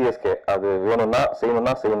சிஎஸ்கே அது வேணும்னா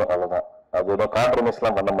செய்யணும்னா செய்யணும், அவ்வளோதான். அது ஒன்றும்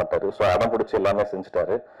காம்ப்ரமைஸ்லாம் பண்ண மாட்டார். ஸோ அடம் பிடிச்சி எல்லாமே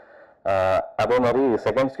செஞ்சுட்டாரு. அதே மாதிரி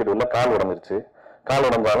செகண்ட் ஸ்கெடியூலில் கால் உடஞ்சிருச்சு. கால்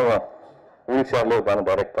உடஞ்சாலும் வீல் சேர்லேயே உட்காந்து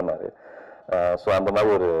டைரக்ட் பண்ணார். ஸோ அந்த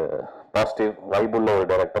மாதிரி ஒரு பாசிட்டிவ் வைபுள்ள ஒரு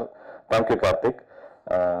டைரக்டர். தேங்க்யூ கார்த்திக்.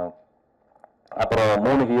 அப்புறம்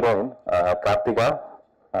 3 heroine, Karthika,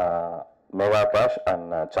 Megha Akash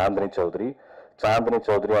and Chandni Chowdhury. Chandni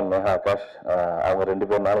Chowdhury and Megha Akash அவங்க 2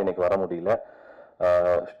 பேர்னால இன்னைக்கு வர முடியல,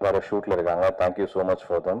 வேற ஷூட்ல இருக்காங்க. Thank you so much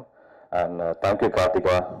for them. And thank you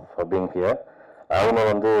Karthika for being here. அவங்க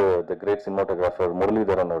வந்து தி கிரேட் சினிமாட்டோகிராஃபர்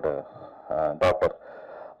முரளிதரனோட டாக்டர்.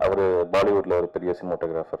 அவர் பாலிவுட்ல ஒரு பெரிய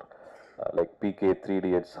cinematographer, like PK, 3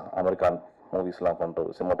 Idiots, American மூவிஸ்லாம் பண்ணுற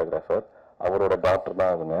ஒரு சினிமாட்டோகிராஃபர். அவரோட டாக்டர்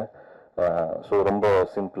தான் அவங்க. ஸோ ரொம்ப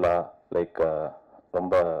சிம்பிளா லைக்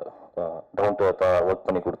ரொம்ப டவுன் டு எர்த்தாக ஒர்க்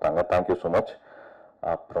பண்ணி கொடுத்தாங்க. Thank you so much.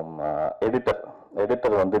 அப்புறம்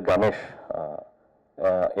எடிட்டர் வந்து கணேஷ்,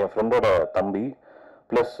 என் ஃப்ரெண்டோட தம்பி,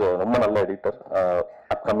 ப்ளஸ் ரொம்ப நல்ல எடிட்டர்,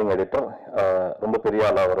 அப்கமிங் எடிட்டர், ரொம்ப பெரிய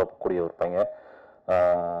ஆளாக வரக்கூடிய ஒரு பையன்.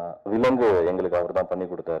 விலங்கு எங்களுக்கு அவர் தான் பண்ணி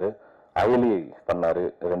கொடுத்தாரு. அயலி பண்ணார்,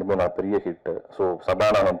 2மே நான் பெரிய ஹிட்டு. ஸோ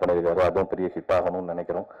சபாநாதன் பண்ணியிருக்காரு, அதுவும் பெரிய ஹிட் ஆகணும்னு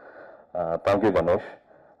நினைக்கிறோம். Thank you Ganesh.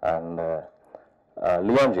 And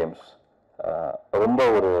Leon James, ரொம்ப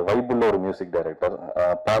ஒரு வைபுள்ள ஒரு மியூசிக் டைரக்டர்.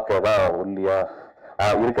 பார்க்க தான் ஒல்லியா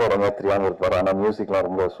இருக்கிறவங்க தெரியாமல் இருப்பார், ஆனால் மியூசிக்லாம்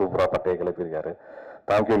ரொம்ப சூப்பராக பட்டையை கிளப்பியிருக்காரு.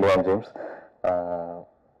 Thank you Leon James.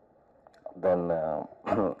 தென்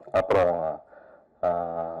அப்புறம்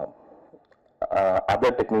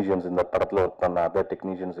அதர் டெக்னீஷியன்ஸ், இந்த படத்தில் ஒர்க் பண்ண அதர்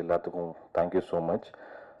டெக்னீஷியன்ஸ் எல்லாத்துக்கும் தேங்க்யூ ஸோ மச்.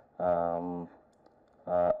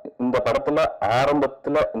 இந்த படத்தில்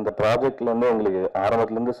ஆரம்பத்தில் இந்த ப்ராஜெக்ட்லேருந்து எங்களுக்கு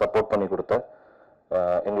ஆரம்பத்துலேருந்து சப்போர்ட் பண்ணி கொடுத்த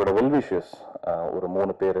எங்களோட வெல்விஷியர்ஸ் ஒரு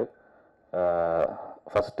 3 பேர்.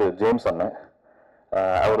 ஃபஸ்ட்டு ஜேம்ஸ் அண்ணன்,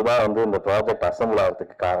 அவர் தான் வந்து இந்த ப்ராஜெக்ட் அசம்பிள்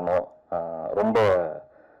ஆகிறதுக்கு காரணம். ரொம்ப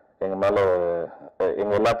எங்கள் மேலே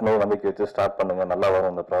எங்கள் எல்லாத்துக்குமே நம்பிக்கை வச்சு ஸ்டார்ட் பண்ணுங்க, நல்லா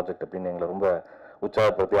வரும் இந்த ப்ராஜெக்ட் அப்படின்னு எங்களை ரொம்ப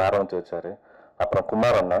உற்சாகப்படுத்தி ஆரம்பித்து வச்சார். அப்புறம்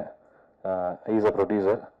குமார் அண்ணன், is a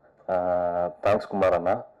producer. Thanks Kumar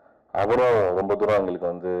அண்ணா. அவரும் ரொம்ப தூரம் எங்களுக்கு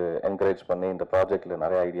வந்து என்கரேஜ் பண்ணி இந்த ப்ராஜெக்டில்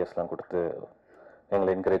நிறைய ஐடியாஸ்லாம் கொடுத்து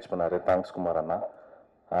எங்களை என்கரேஜ் பண்ணார். தேங்க்ஸ் குமார் அண்ணா.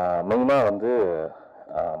 மெயினாக வந்து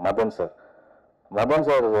மதன்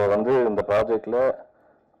சார் வந்து இந்த ப்ராஜெக்டில்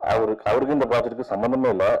அவருக்கு இந்த ப்ராஜெக்டுக்கு சம்மந்தமே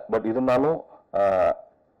இல்லை. பட் இருந்தாலும்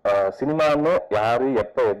சினிமான்னு யார்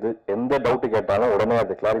எப்போ எந்த டவுட்டு கேட்டாலும் உடனே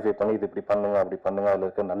அதை கிளாரிஃபை பண்ணி இது இப்படி பண்ணுங்க அப்படி பண்ணுங்க, அதில்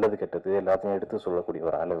இருக்க நல்லது கெட்டது எல்லாத்தையும் எடுத்து சொல்லக்கூடிய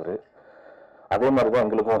ஒரு ஆள் அவர். அதே மாதிரி தான்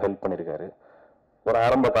எங்களுக்கும் ஹெல்ப் பண்ணியிருக்காரு. ஒரு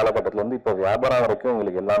ஆரம்ப காலகட்டத்திலேருந்து இப்போ வியாபாரம் வரைக்கும்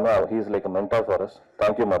எங்களுக்கு எல்லாமே he's like mentor for us.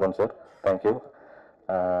 Thank you Madan sir, thank you.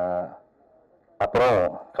 அப்புறம்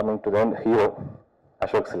coming to then hero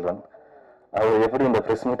Ashok Selvan. அவர் எப்படி இந்த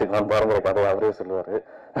ப்ரெஸ் மீட்டுக்கு வந்தாருங்கிற கதையை அவரே சொல்லுவார்.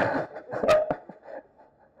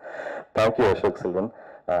 தேங்க்யூ அசோக் செல்வன்.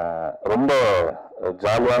 ரொம்ப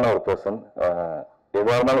ஜாலியான ஒரு பர்சன்,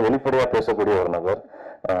 எதுவாக இருந்தாலும் வெளிப்படையாக பேசக்கூடிய ஒரு நபர்.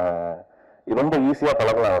 ரொம்ப ஈஸியாக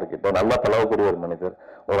பழகலாம் அவர்கிட்ட, நல்லா பழகக்கூடிய ஒரு மனிதர்.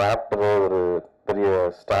 ஒரு ஆக்டர், ஒரு பெரிய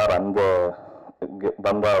ஸ்டார் அந்த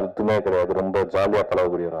பந்தா எதுவுமே கிடையாது, ரொம்ப ஜாலியாக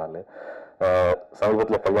பழகக்கூடிய ஒரு ஆள்.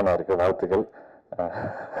 சமீபத்தில் கல்யாணம் இருக்கு, வாழ்த்துக்கள்.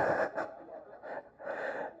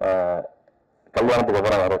 கல்யாணத்துக்கு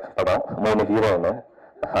அப்புறம் வர படம் 3 heroine.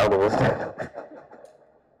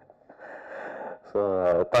 So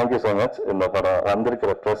thank you so much. இந்த படம்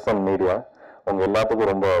வந்திருக்கிற ப்ரெஸ் அண்ட் மீடியா உங்கள்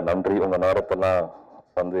எல்லாத்துக்கும் ரொம்ப நன்றி. உங்கள் நேரத்தெல்லாம்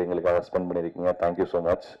வந்து எங்களுக்காக ஸ்பெண்ட் பண்ணியிருக்கீங்க. Thank you so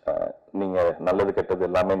much. நீங்கள் நல்லது கெட்டது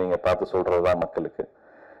எல்லாமே நீங்கள் பார்த்து சொல்கிறது தான் மக்களுக்கு.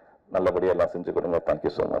 நல்லபடியாக எல்லாம் செஞ்சு கொடுங்க.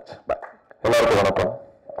 Thank you so much. பாய். எல்லாருக்கும் வணக்கம்.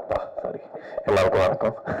 எல்லாருக்கும்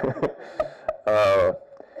வணக்கம்.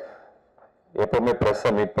 எப்பவுமே ப்ரெஸ்ஸை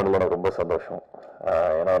மீட் பண்ணல எனக்கு ரொம்ப சந்தோஷம்.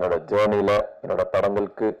 ஏன்னா என்னோட ஜேர்னியில் என்னோட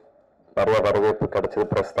படங்களுக்கு நிறைய வரவேற்பு கிடைச்சது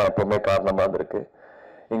ப்ரெஸ் தான் எப்பவுமே காரணமாக இருந்திருக்கு.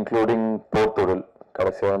 இன்க்ளூடிங் போர்த்தொழில்.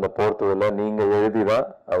 கடைசியாக அந்த போர்த்தொழிலில் நீங்கள் எழுதி தான்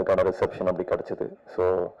அதுக்கான ரிசப்ஷன் அப்படி கிடைச்சிது. So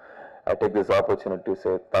I take this opportunity to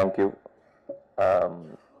say thank you.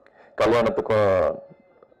 கல்யாணத்துக்கும்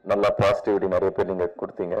நல்லா பாசிட்டிவிட்டி நிறைய பேர் நீங்கள்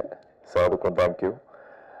கொடுத்தீங்க. ஸோ அதுக்கும் தேங்க்யூ.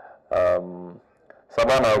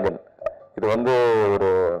 சபாநாயகன் இது வந்து ஒரு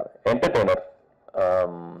என்டர்டெய்னர்.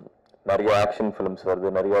 நிறைய ஆக்ஷன் ஃபிலிம்ஸ் வருது,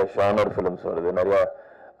 நிறைய ஷானர் ஃபிலிம்ஸ் வருது, நிறைய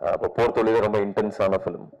இப்போ போர்த்தொழிலே ரொம்ப இன்டென்ஸான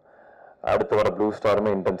ஃபிலிம், அடுத்து வர ப்ளூ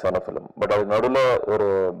ஸ்டாருமே இன்டென்ஸான ஃபிலிம். பட் அது நடுவில் ஒரு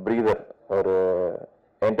ப்ரீதர், ஒரு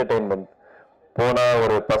என்டர்டெயின்மெண்ட். போனால்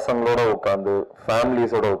ஒரு பசங்களோட உட்காந்து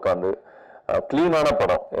ஃபேமிலிஸோட உட்காந்து க்ளீனான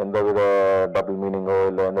படம், எந்த வித டபுள் மீனிங்கோ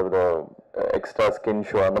இல்லை எந்த வித எக்ஸ்ட்ரா ஸ்கின்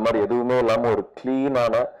ஷோ அந்த மாதிரி எதுவுமே இல்லாமல் ஒரு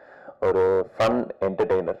க்ளீனான ஒரு ஃபன்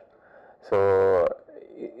என்டர்டெய்னர். ஸோ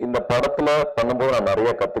இந்த படத்தில் பண்ணும்போது நான் நிறைய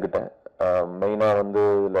கற்றுக்கிட்டேன். மெயினாக வந்து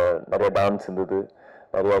இதில் நிறைய டான்ஸ் இருந்தது,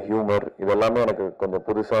 நிறைய ஹியூமர், இதெல்லாமே எனக்கு கொஞ்சம்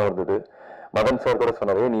புதுசாக இருந்தது. மதன் சார் கூட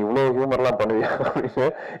சொன்னார், நீ இவ்வளோ ஹியூமர்லாம் பண்ணுவியா அப்படின்னு.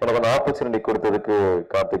 எனக்கு அந்த ஆப்பர்ச்சுனிட்டி கொடுத்ததுக்கு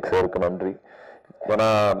கார்த்திக் சாருக்கு நன்றி. ஏன்னா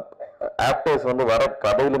ஆக்டர்ஸ் வந்து வர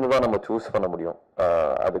கதையிலேருந்து தான் நம்ம சூஸ் பண்ண முடியும்.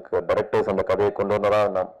 அதுக்கு டைரக்டர்ஸ் அந்த கதையை கொண்டு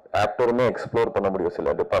வந்தால் தான் ஆக்டருமே எக்ஸ்ப்ளோர் பண்ண முடியும்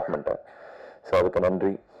சில டிபார்ட்மெண்ட்டை. ஸோ அதுக்கு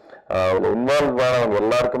நன்றி. அதில் இன்வால்வ் ஆனவங்க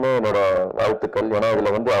எல்லாருக்குமே என்னோட வாழ்த்துக்கள். ஏன்னா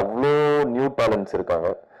இதில் வந்து அவ்வளோ நியூ டேலண்ட்ஸ் இருக்காங்க.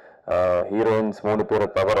 ஹீரோயின்ஸ் 3 பேரை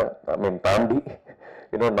தவிர, தாண்டி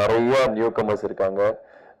இன்னும் நிறைய நியூ கமர்ஸ் இருக்காங்க.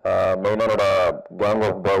 மெயினானோட gang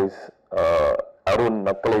of boys Arun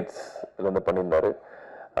Nakkalites இருந்து பண்ணியிருந்தாரு.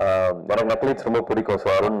 எனக்கு நக்கலைட்ஸ் ரொம்ப பிடிக்கும். So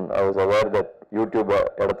Arun I was aware that YouTube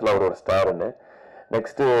இடத்துல அவர் ஒரு ஸ்டாருன்னு.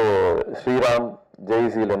 நெக்ஸ்ட்டு ஸ்ரீராம்,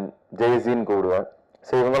 ஜெய்சீன் கூடுவேன்.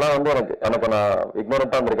 ஸோ இவங்கெல்லாம் வந்து எனக்கு நான்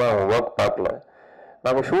இக்னோரண்ட்டாக இருந்திருக்கேன், அவங்க ஒர்க் பார்க்கல.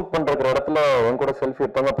 நாங்கள் ஷூட் பண்ணுற இடத்துல என் கூட செல்ஃபி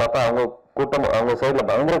எடுத்தவங்க பார்த்தா அவங்க கூட்டம், அவங்க சைடில்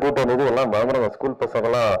பயங்கர கூட்டம் இருந்தது. எல்லாம் பயங்கர ஸ்கூல்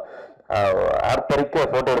பசங்கள்லாம் ஆர்ப்பரிக்க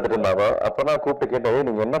ஃபோட்டோ எடுத்துகிட்டு இருந்தாங்க. அப்போ தான் கூப்பிட்டு கேட்டேன்,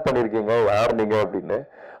 நீங்கள் என்ன பண்ணியிருக்கீங்க, யார் நீங்கள் அப்படின்னு.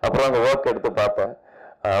 அப்புறம் அவங்க ஒர்க் எடுத்து பார்த்தேன்.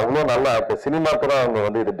 அவ்வளோ நல்ல ஆக்டர். சினிமாவுக்கு தான் அவங்க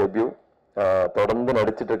வந்து இது டெபியூ. தொடர்ந்து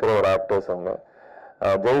நடிச்சிட்டு இருக்கிற ஒரு ஆக்டர்ஸ் அவங்க.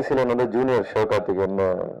 ஜெய்சீலன் வந்து ஜூனியர் சிவகார்த்திகேயன்னு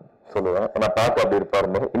சொல்லுவேன். நான் பார்க்க அப்படி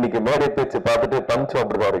இருப்பாருன்னு. இன்னைக்கு மேடை பேச்சு பார்த்துட்டு பஞ்சும்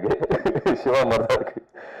அப்படிதான் இருக்கு, சிவா மாதிரி தான் இருக்கு.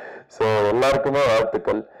 ஸோ எல்லாருக்குமே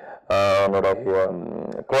வாழ்த்துக்கள். என்னோட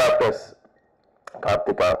கோ ஆக்டர்ஸ்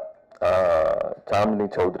கார்த்திகா, சாந்தினி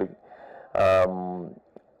சௌத்ரி,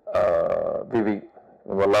 விவி,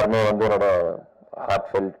 இவங்க எல்லாருமே வந்து என்னோட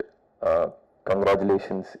ஹார்ட்ஃபெல்ட்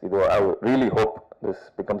கங்க்ராச்சுலேஷன்ஸ். இது I really hope this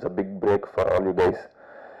becomes a big break for all you guys.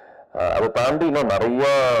 அதை தாண்டி இன்னும் நிறைய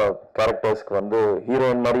கேரக்டர்ஸ்க்கு வந்து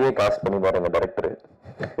ஹீரோயின் மாதிரியே காஸ்ட் பண்ணிப்பாரு எங்க டைரக்டரு.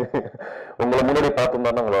 உங்களை முன்னாடி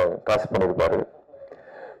பார்த்துருந்தாருன்னா உங்களை காஸ்ட் பண்ணியிருப்பாரு.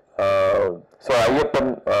 ஸோ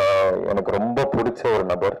ஐயப்பன் எனக்கு ரொம்ப பிடிச்ச ஒரு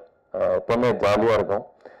நபர். எப்பவுமே ஜாலியாக இருக்கும்.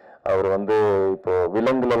 அவர் வந்து இப்போ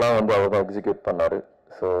விலங்குலலாம் வந்து அவர் தான் எக்ஸிக்யூட் பண்ணாரு.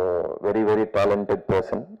 So very very talented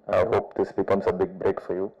person. I hope this becomes a big break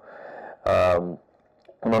for you.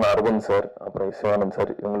 இன்னொன்று அரவிந்த் சார், அப்புறம் சிவானந்த் சார்,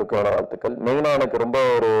 இவங்களுக்கு என்னோட வாழ்த்துக்கள். மெயினாக எனக்கு ரொம்ப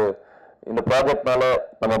ஒரு இந்த ப்ராஜெக்ட்னால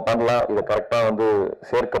நம்ம பண்ணலாம், இதை கரெக்டாக வந்து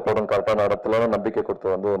சேர்க்கப்படும் கரெக்டான இடத்துல நம்பிக்கை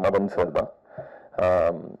கொடுத்தது வந்து மதன் சார் தான்.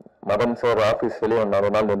 மதன் சார் ஆஃபீஸ் வெளியே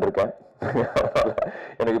 4 நாள் நின்றுருக்கேன்.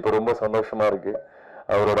 எனக்கு இப்போ ரொம்ப சந்தோஷமா இருக்கு.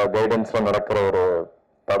 அவரோட கைடன்ஸ்ல நடக்கிற ஒரு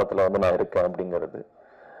படத்துல வந்து நான் இருக்கேன் அப்படிங்கிறது.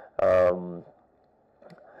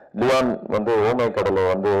 லியான் வந்து ஓமை கடலை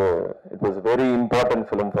வந்து it was very important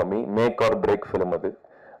film for me, make R break film.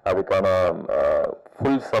 அதுக்கான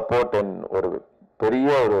ஃபுல் சப்போர்ட் அண்ட் ஒரு பெரிய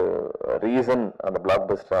ஒரு ரீசன் அந்த பிளாக்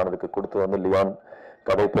பஸ்டர் ஆனதுக்கு கொடுத்து வந்து லியான்.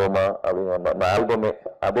 கதை போமா அப்படிங்கிற அந்த ஆல்பமே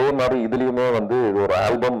அதே மாதிரி இதுலேயுமே வந்து இது ஒரு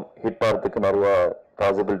ஆல்பம் ஹிட் ஆகிறதுக்கு நிறைய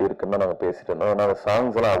பாசிபிலிட்டி இருக்குன்னு தான் நாங்கள் பேசிட்டு இருந்தோம். நாங்கள்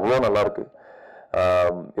சாங்ஸ் எல்லாம் அவ்வளோ நல்லா இருக்கு.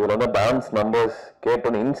 இதில் வந்து டான்ஸ் நம்பர்ஸ்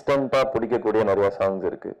கேட்டோன்னு இன்ஸ்டண்ட்டாக பிடிக்கக்கூடிய நிறைய சாங்ஸ்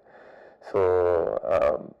இருக்கு. So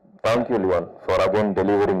thank you Leon for again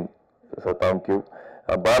delivering. So thank you.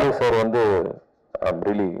 Balu sir வந்து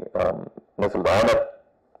ரியலி என்ன சொல்றது ஆனர்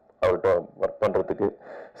அவர்கிட்ட ஒர்க் பண்ணுறதுக்கு.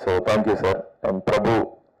 So thank you sir. And Prabhu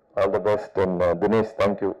all the best. And Dinesh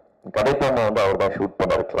thank you. கடைப்பாமா வந்து அவர் தான் ஷூட்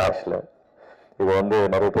பண்ணார் கிளாஷில். இது வந்து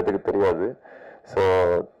நிறைய பேருக்கு தெரியாது. So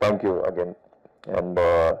thank you again. அண்ட்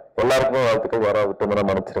எல்லாருக்குமே வாழ்த்துக்கள். யாராவது விட்டு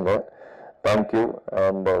மன்னிச்சிருங்க. தேங்க்யூ.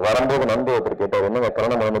 அண்ட் வரும்போது நண்பர் ஒருத்தர் கேட்டார், என்ன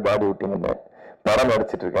கல்யாணம் வந்து பாடி விட்டின்னு. படம்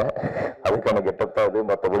நடிச்சிட்டு இருக்கேன், அதுக்கான கெட்டப் தான் இது.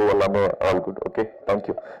 மற்றபடி எல்லாமே all good. Okay,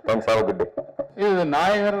 thank you. Thanks. Have a good day. இது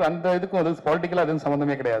நாயகர் அந்த இதுக்கும் அது பொலிட்டிக்கலாக அதுவும்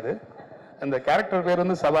சம்மந்தமே கிடையாது. இந்த கேரக்டர் பேர்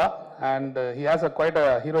வந்து சபா and he has a quite a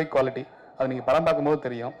heroic quality. அது நீங்கள் படம் பார்க்கும்போது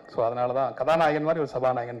தெரியும். ஸோ அதனால தான் கதாநாயகன் மாதிரி ஒரு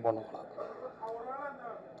சபாநாயகன் போகணும்.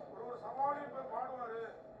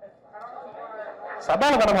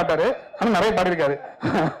 சபால பாட மாட்டாரு, ஆனால் நிறைய பாடியிருக்காரு.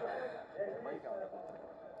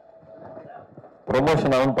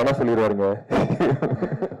 ப்ரொமோஷன் ஆகும் பண்ண சொல்லிடுவாருங்க.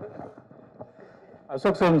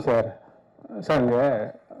 அசோக் சார் சார்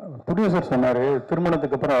ப்ரொடியூசர் சொன்னாரு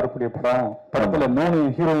திருமணத்துக்கு அப்புறம் வரக்கூடிய படத்துல 3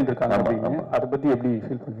 ஹீரோயின் இருக்காங்க அப்படின்னு. அதை பத்தி எப்படி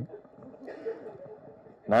ஃபீல் பண்ணி?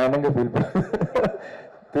 நான் என்னங்க ஃபீல் பண்ண,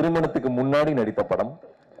 திருமணத்துக்கு முன்னாடி நடித்த படம்,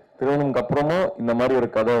 திருமணம்க்கு அப்புறமும் இந்த மாதிரி ஒரு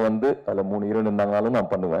கதை வந்து அதில் 3 ஹீரோயின் இருந்தாங்கனாலும்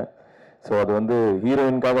நான் பண்ணுவேன். ஸோ அது வந்து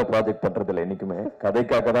ஹீரோயின்காக ப்ராஜெக்ட் பண்ணுறதில்ல, என்றைக்குமே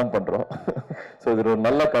கதைக்காக தான் பண்ணுறோம். ஸோ இது ஒரு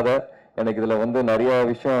நல்ல கதை. எனக்கு இதில் வந்து நிறைய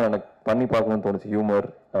விஷயம் எனக்கு பண்ணி பார்க்கணும்னு தோணுச்சு. ஹியூமர்,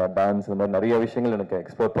 டான்ஸ், இந்த மாதிரி நிறைய விஷயங்கள் எனக்கு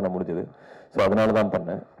எக்ஸ்ப்ளோர் பண்ண முடிஞ்சுது. ஸோ அதனால தான்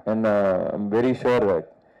பண்ணேன். அண்ட் ஐம் வெரி ஷுர்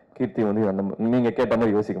கீர்த்தி வந்து அந்த நீங்கள் கேட்ட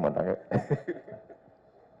மாதிரி யோசிக்க மாட்டாங்க.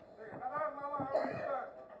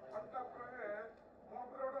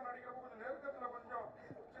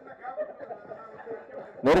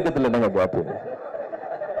 நெருக்கத்தில் என்னங்க கேப்பு?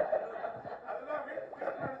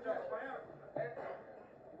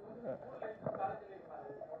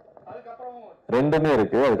 ரெண்டுமே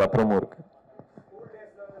இருக்கு, அதுக்கப்புறமும் இருக்கு.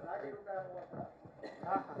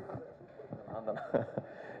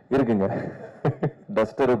 இருக்குங்க.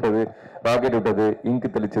 டஸ்டர் விட்டது, ராக்கெட் விட்டது, இங்கு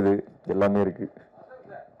தெளிச்சது எல்லாமே இருக்கு.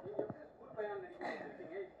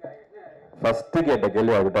 ஃபர்ஸ்ட் கேட்ட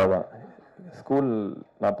கேள்வி அதுதான், ஸ்கூல்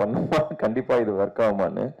நான் பண்ணுமா கண்டிப்பா இது ஒர்க்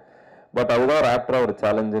ஆகுமான்னு. பட் அதுதான் ஒரு ஆக்டரா ஒரு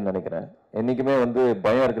சேலஞ்சுன்னு நினைக்கிறேன். என்னைக்குமே வந்து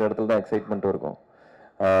பயம் இருக்கிற இடத்துல தான் எக்ஸைட்மெண்ட் இருக்கும்.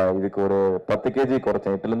 இதுக்கு ஒரு 10 கேஜி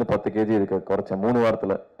குறைச்சேன், 8லேருந்து 10 கேஜி இதுக்கு குறைச்சேன் 3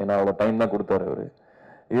 வாரத்தில். ஏன்னா அவ்வளோ டைம் தான் கொடுத்தாரு அவரு.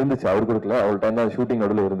 இருந்துச்சு, அவர் கொடுக்கல, அவ்வளோ டைம் தான் ஷூட்டிங்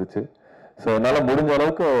நடுவில் இருந்துச்சு. ஸோ என்னால் முடிஞ்ச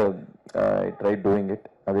அளவுக்கு ஐ ட்ரை டூயிங் இட்.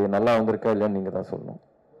 அது நல்லா வந்திருக்கா இல்லையான்னு நீங்கள் தான் சொல்லணும்.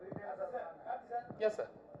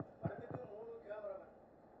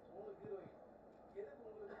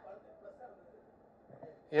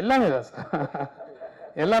 எல்லாமே தான் சார்.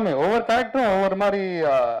 எல்லாமே ஒவ்வொரு கேரக்டரும் ஒவ்வொரு மாதிரி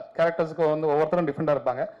கேரக்டர்ஸுக்கு வந்து ஒவ்வொருத்தரும் டிஃப்ரெண்டாக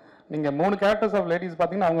இருப்பாங்க. நீங்கள் 3 கேரக்டர்ஸ் ஆஃப் லேடிஸ்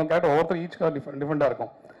பார்த்தீங்கன்னா அவங்க கேரக்டர் ஒவ்வொருத்தரும் ஈச் டிஃப்ரெண்டாக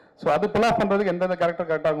இருக்கும். ஸோ அது புல் ஆஃப் பண்ணுறதுக்கு எந்தெந்த கேரக்டர்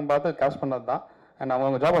கரெக்டாக இருக்கும் பார்த்து கேஸ்ட் பண்ணது தான். அண்ட்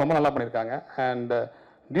அவங்க ஜாப் ரொம்ப நல்லா பண்ணியிருக்காங்க. அண்ட்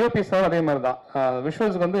டிஓபி சார் அதே மாதிரி தான்.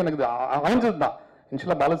 விஷுவல்ஸுக்கு வந்து எனக்கு அமைஞ்சது தான்.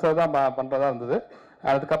 இன்ஷியலாக பாலு சார் தான் பண்ணுறதா இருந்தது.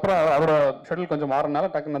 அதுக்கப்புறம் அவரோட ஷெடியூல் கொஞ்சம்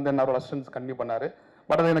மாறினால டக்குன்னு வந்து அவரோட அசிஸ்டன்ஸ் கண்டினியூ பண்ணார்.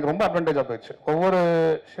 பட் அது எனக்கு ரொம்ப அட்வான்டேஜாக போயிடுச்சு. ஒவ்வொரு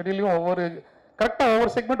ஷெடியூலையும் ஒவ்வொரு கரெக்டாக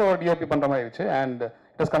ஒவ்வொரு செக்மெண்ட் ஒவ்வொரு டிஓபி பண்ணுற மாதிரி இருந்துச்சு. And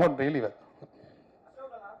it has come out really well.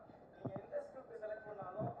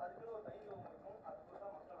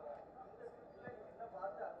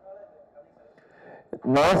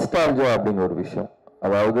 Nostalgia அப்படிங்கிற ஒரு விஷயம்,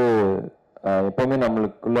 அதாவது எப்பவுமே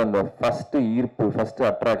நம்மளுக்குள்ள அந்த ஃபர்ஸ்ட் ஈர்ப்பு, ஃபர்ஸ்ட்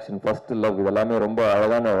அட்ராக்ஷன், ஃபர்ஸ்ட் லவ் இதெல்லாமே ரொம்ப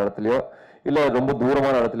அழகான இடத்துலையோ இல்லை ரொம்ப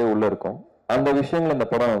தூரமான இடத்துலயோ உள்ள இருக்கும். அந்த விஷயங்கள் இந்த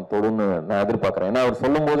படம் தொடுன்னு நான் எதிர்பார்க்குறேன். ஏன்னா அவர்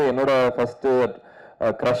சொல்லும் போது என்னோட ஃபர்ஸ்ட்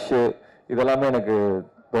க்ரஷ்ஷு இதெல்லாமே எனக்கு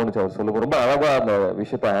தோணுச்சு. அவர் சொல்லும்போது ரொம்ப அழகாக அந்த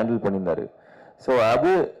விஷயத்தை ஹேண்டில் பண்ணியிருந்தாரு. ஸோ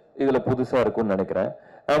அது இதில் புதுசாக இருக்கும்னு நினைக்கிறேன்.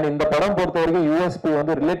 அண்ட் இந்த படம் பொறுத்த வரைக்கும் யூஎஸ்பி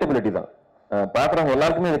வந்து ரிலேட்டபிலிட்டி தான். பார்க்குறவங்க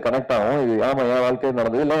எல்லாருக்குமே இது கனெக்ட் ஆகும். இது ஆமாம் என் வாழ்க்கையில்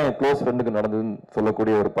நடந்தது இல்லை என் க்ளோஸ் ஃப்ரெண்டுக்கு நடந்ததுன்னு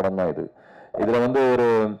சொல்லக்கூடிய ஒரு படம் தான் இது. இதில் வந்து ஒரு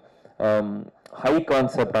ஹை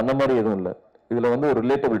கான்செப்ட் அந்த மாதிரி எதுவும் இல்லை. இதில் வந்து ஒரு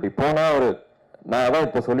ரிலேட்டபிலிட்டி போனால் ஒரு நான் அதான்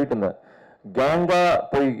இப்போ சொல்லிட்டு இருந்தேன், கேங்காக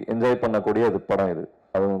போய் என்ஜாய் பண்ணக்கூடிய இது படம் இது.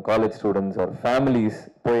 அதுவும் காலேஜ் ஸ்டூடெண்ட்ஸ் ஆர் ஃபேமிலிஸ்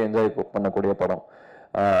போய் என்ஜாய் பண்ணக்கூடிய படம்.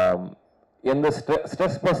 எந்த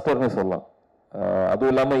ஸ்ட்ரெஸ் பஸ்டர்னு சொல்லலாம்.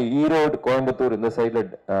 அதுவும் இல்லாமல் ஈரோடு, கோயம்புத்தூர் இந்த சைடில்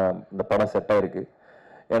இந்த படம் செட் ஆயிருக்கு.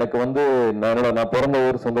 எனக்கு வந்து நான் பிறந்த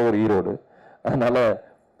ஊர், சொந்த ஊர் ஈரோடு. அதனால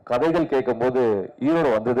கதைகள் கேட்கும் போது ஈரோடு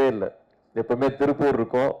வந்ததே இல்லை. எப்பவுமே திருப்பூர்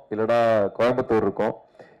இருக்கும், இல்லைனா கோயம்புத்தூர் இருக்கும்,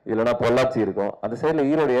 இல்லைனா பொள்ளாச்சி இருக்கும். அந்த சைடில்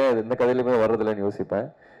ஈரோடு எந்த கதையிலுமே வர்றதில்லைன்னு யோசிப்பேன்.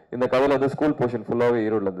 இந்த கதையில் வந்து ஸ்கூல் போர்ஷன் ஃபுல்லாகவே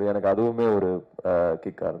ஈரோடுல இருந்து எனக்கு அதுவுமே ஒரு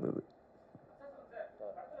கிக்காக இருந்தது.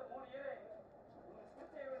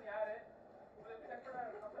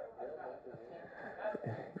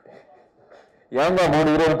 ஏங்க 3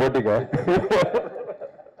 ஹீரோயின் போட்டிக்க?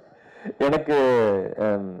 எனக்கு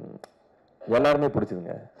எல்லாருமே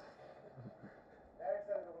பிடிச்சதுங்க.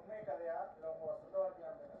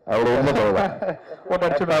 அவர் உண்மை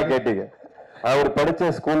கதை கேட்டீங்க. அவர் படிச்ச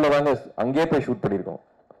ஸ்கூல்ல தாங்க அங்கேயே போய் ஷூட் பண்ணிருக்கோம்.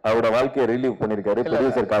 அவரோட வாழ்க்கையை ரிலீவ் பண்ணிருக்காரு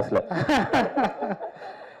ப்ரொடியூசர் காசுல.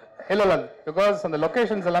 இல்ல பிகாஸ் அந்த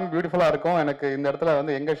லொகேஷன்ஸ் எல்லாம் பியூட்டிஃபுல்லா இருக்கும். எனக்கு இந்த இடத்துல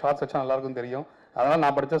வந்து எங்க ஷார்ட்ஸ் வச்சா நல்லா இருக்கும் தெரியும். அதனால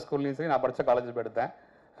நான் படிச்ச ஸ்கூல்லையும் சரி, நான் படிச்ச காலேஜ் போய் எடுத்தேன்.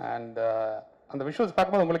 அண்ட் அந்த விஷுவல்ஸ்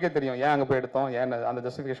பார்க்கும்போது உங்களுக்கே தெரியும் ஏன் அங்கே போய் எடுத்தோம், ஏன் அந்த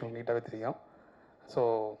ஜஸ்டிஃபிகேஷன் நீட்டாகவே தெரியும். ஸோ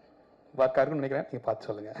ஒர்க்காக இருக்குன்னு நினைக்கிறேன். நீங்கள் பார்த்து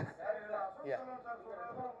சொல்லுங்கள்.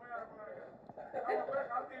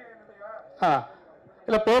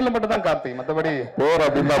 இல்லை பேரில் மட்டும் தான் கார்த்தி, மற்றபடி பேர்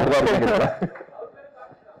அப்படின்னு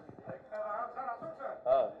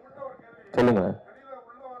சொல்லுங்க.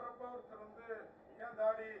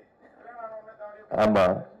 ஆமா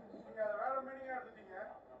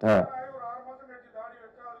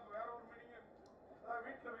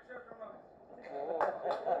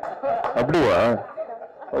அப்படியா?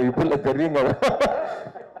 இப்ப இல்ல தெரியுங்க.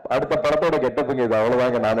 அடுத்த படத்தோட கெட்டப்புங்க இது,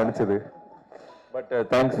 அவ்வளவுதாங்க நான் நினைச்சது. But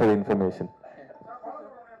thanks for information.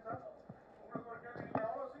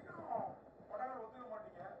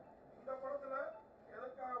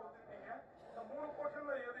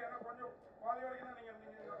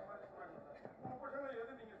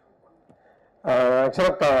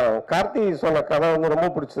 ஆக்சுவலாக கார்த்தி சொன்ன கதை வந்து ரொம்ப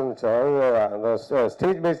பிடிச்சிருந்துச்சு. அந்த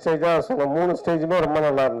ஸ்டேஜ் பை ஸ்டேஜாக சொன்ன 3 ஸ்டேஜுமே ரொம்ப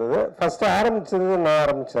நல்லா இருந்தது. ஃபஸ்ட்டு ஆரம்பிச்சது நான்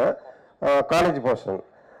ஆரம்பித்தேன் காலேஜ் போர்ஷன்.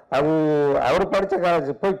 அது அவர் படித்த காலேஜ்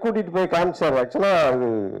போய் கூட்டிகிட்டு போய் காமிச்சார். ஆக்சுவலாக அது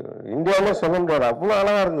இந்தியாவிலே சொல்ல முடியாது, அவ்வளோ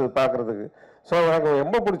அழகாக இருந்தது பார்க்குறதுக்கு. ஸோ எனக்கு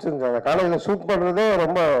ரொம்ப பிடிச்சிருந்துச்சு. அந்த காலேஜில் ஷூட் பண்ணுறதே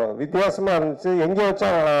ரொம்ப வித்தியாசமாக இருந்துச்சு, எங்கே வச்சா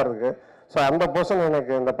அழகாக இருக்குது. ஸோ அந்த போர்ஷன்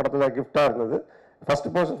எனக்கு இந்த படத்தில் கிஃப்டாக இருந்தது.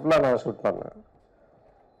 ஃபஸ்ட்டு போர்ஷன் ஃபுல்லாக நான் ஷூட் பண்ணேன்.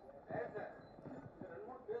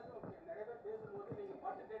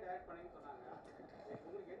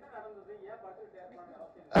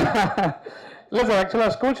 இல்லை சார்,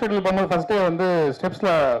 ஆக்சுவலாக ஸ்கூல் ஷூட்டில் போகும்போது ஃபஸ்ட்டே வந்து ஸ்டெப்ஸில்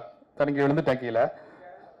தனிக்கு விழுந்து டேக்கியில்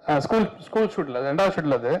ஸ்கூல் ஷூட்டில் 2வது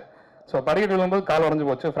ஷூட்டில் அது. ஸோ படிக்கட்டு விழும்போது கால் உடஞ்சி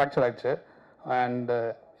போச்சு, ஃப்ராக்சர் ஆகிடுச்சு. அண்ட்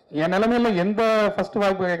என் நிலைமையில் எந்த ஃபஸ்ட்டு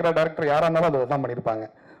வாய்ப்பு கேட்குற டேரக்டர் யாராக இருந்தாலும் அதை தான் பண்ணியிருப்பாங்க.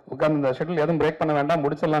 உட்காந்து இந்த ஷெட்யூல் எதுவும் பிரேக் பண்ண வேண்டாம்,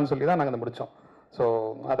 முடிச்சிடலான்னு சொல்லி தான் நாங்கள் அதை முடித்தோம். ஸோ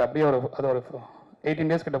அது அப்படியே ஒரு 18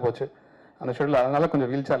 days கிட்ட போச்சு அந்த ஷெட்யூல். அதனால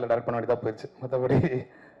கொஞ்சம் வீல் சேரில் டேரக்ட் பண்ண வேண்டியதாக போயிடுச்சு மற்றபடி.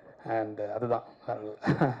 அண்ட் அதுதான்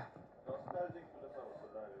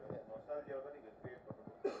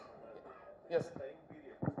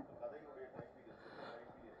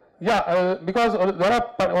பிகாஸ்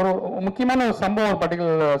ஒரு முக்கியமான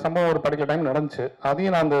ஒரு பர்டிகுலர் டைம் நடந்துச்சு.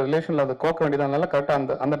 அதையும் நான் அந்த ரிலேஷனில் அதை கோக்க வேண்டியதுனால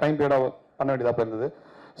கரெக்டாக அந்த டைம் பீரியடாக பண்ண வேண்டியதாக போயிருந்தது.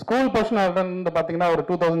 ஸ்கூல் போர்ஷன் வந்து பார்த்தீங்கன்னா ஒரு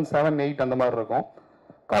 2007-08 அந்த மாதிரி இருக்கும்.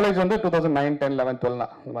 காலேஜ் வந்து 2009, 10, 11, 12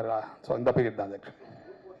 அந்த மாதிரி. ஸோ இந்த பீரியட் தான் ஆக்சுவலி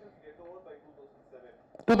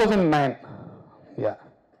 2009. யா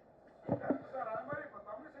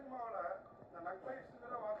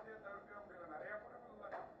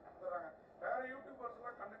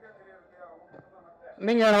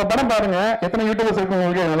நீங்க படம் பாருங்க, எத்தனை யூடியூபர்ஸ் இருக்கு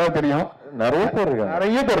உங்களுக்கு நல்லா தெரியும். நிறைய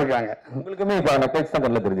பேர் இருக்காங்க. உங்களுக்குமே இப்போ நெட்ஃபிளிக்ஸ் தான்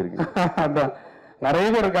கண்ணில் தெரிஞ்சிருக்கு. அதான் நிறைய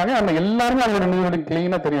பேர் இருக்காங்க. அந்த எல்லாருமே அவங்களோட நியூ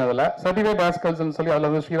கிளீனா தெரியும். அதில் சர்டிஃபைட் பாஸ்கல்ஸ்னு சொல்லி அதில்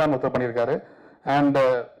வந்து ஸ்ரீராம் ஒருத்தர் பண்ணியிருக்காரு. அண்ட்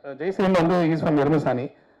ஜெய்சிவன் வந்து ஈஸ் ஃப்ரம் எருமசானி.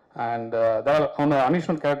 அண்ட் அவங்க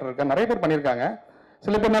அனிஷ்னல் கேரக்டர் இருக்கா, நிறைய பேர் பண்ணியிருக்காங்க.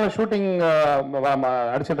 சில பேர்னால ஷூட்டிங்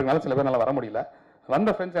அடிச்சுட்டு இருக்கனால சில பேர்னால வர முடியல. வந்த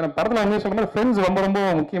ஃப்ரெண்ட்ஸ் எனக்கு படத்தில் வந்து சொல்ற மாதிரி ஃப்ரெண்ட்ஸ் ரொம்ப ரொம்ப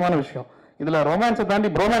முக்கியமான விஷயம். இதில் ரொமான்ஸை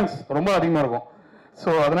தாண்டி ப்ரோமான்ஸ் ரொம்ப அதிகமாக இருக்கும். ஸோ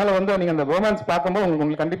அதனால வந்து நீங்கள் அந்த ரொமான்ஸ் பார்க்கும்போது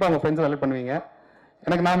உங்களுக்கு கண்டிப்பாக உங்கள் ஃப்ரெண்ட்ஸ் ஹெல்ப் பண்ணுவீங்க.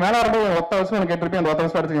 எனக்கு நான் மேலே வரும்போது 10 வருஷம் எனக்கு கேட்டிருப்பேன், அந்த 10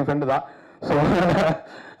 வருஷம் அடிச்சு என் ஃப்ரெண்டு தான். ஸோ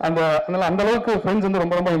அதனால அந்த அளவுக்கு ஃப்ரெண்ட்ஸ் வந்து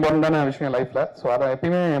ரொம்ப ரொம்ப இம்பார்ட்டண்டான விஷயம் லைஃப்பில். ஸோ அதை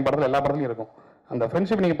எப்பயுமே என் படத்தில் எல்லா படத்துலையும் இருக்கும். அந்த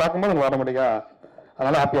ஃப்ரெண்ட்ஷிப் நீங்கள் பார்க்கும்போது உங்களுக்கு வர முடியா,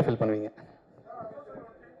 அதனால ஹாப்பியாக ஃபீல் பண்ணுவீங்க.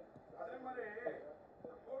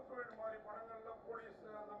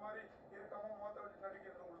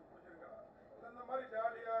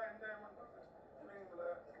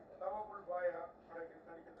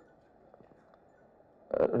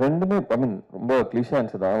 ரெண்டுமே ஐ மீன் ரொம்ப கிளிஷே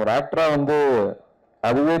ஆன்சர் தான். ஒரு ஆக்டரா வந்து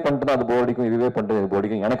அதுவே பண்ணிட்டு அது போடிக்கும், இதுவே பண்ணிட்டு இது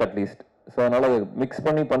போடிக்கும் எனக்கு அட்லீஸ்ட். ஸோ அதனால அதை மிக்ஸ்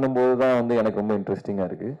பண்ணி பண்ணும்போது தான் வந்து எனக்கு ரொம்ப இன்ட்ரெஸ்டிங்காக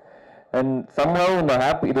இருக்கு. அண்ட் சம்ஹவ் இந்த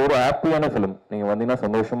இது ஒரு ஹாப்பியான ஃபிலிம். நீங்கள் வந்தீங்கன்னா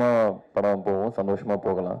சந்தோஷமா படம் போவோம், சந்தோஷமா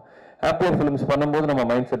போகலாம். ஹாப்பியர் ஃபிலிம்ஸ் பண்ணும்போது நம்ம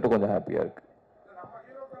மைண்ட் செட்டும் கொஞ்சம் ஹாப்பியாக இருக்கு.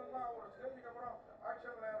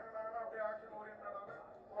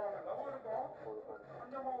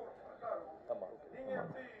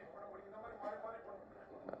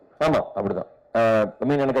 ஆமாம் அப்படிதான். ஐ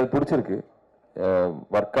மீன் எனக்கு அது பிடிச்சிருக்கு.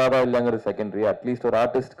 ஒர்க்காதா இல்லைங்கிறது செகண்டரி. அட்லீஸ்ட் ஒரு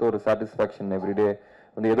ஆர்டிஸ்ட்க்கு ஒரு சாட்டிஸ்ஃபேக்ஷன் எவ்ரிடே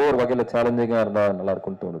வந்து ஏதோ ஒரு வகையில் சேலஞ்சிங்காக இருந்தால் நல்லா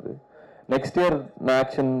இருக்கும்னு தோணுது. நெக்ஸ்ட் இயர் நான்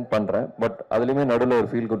ஆக்ஷன் பண்ணுறேன், பட் அதுலேயுமே நடுவில் ஒரு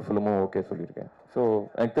ஃபீல் குட் ஃபிலிமும் ஓகே சொல்லியிருக்கேன். ஸோ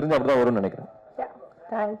எனக்கு தெரிஞ்ச அப்படி தான் வரும்னு நினைக்கிறேன்.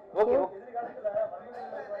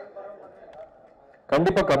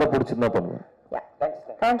 கண்டிப்பாக கதை பிடிச்சிருந்தா பண்ணுவேன்.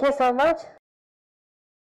 Thank you so much.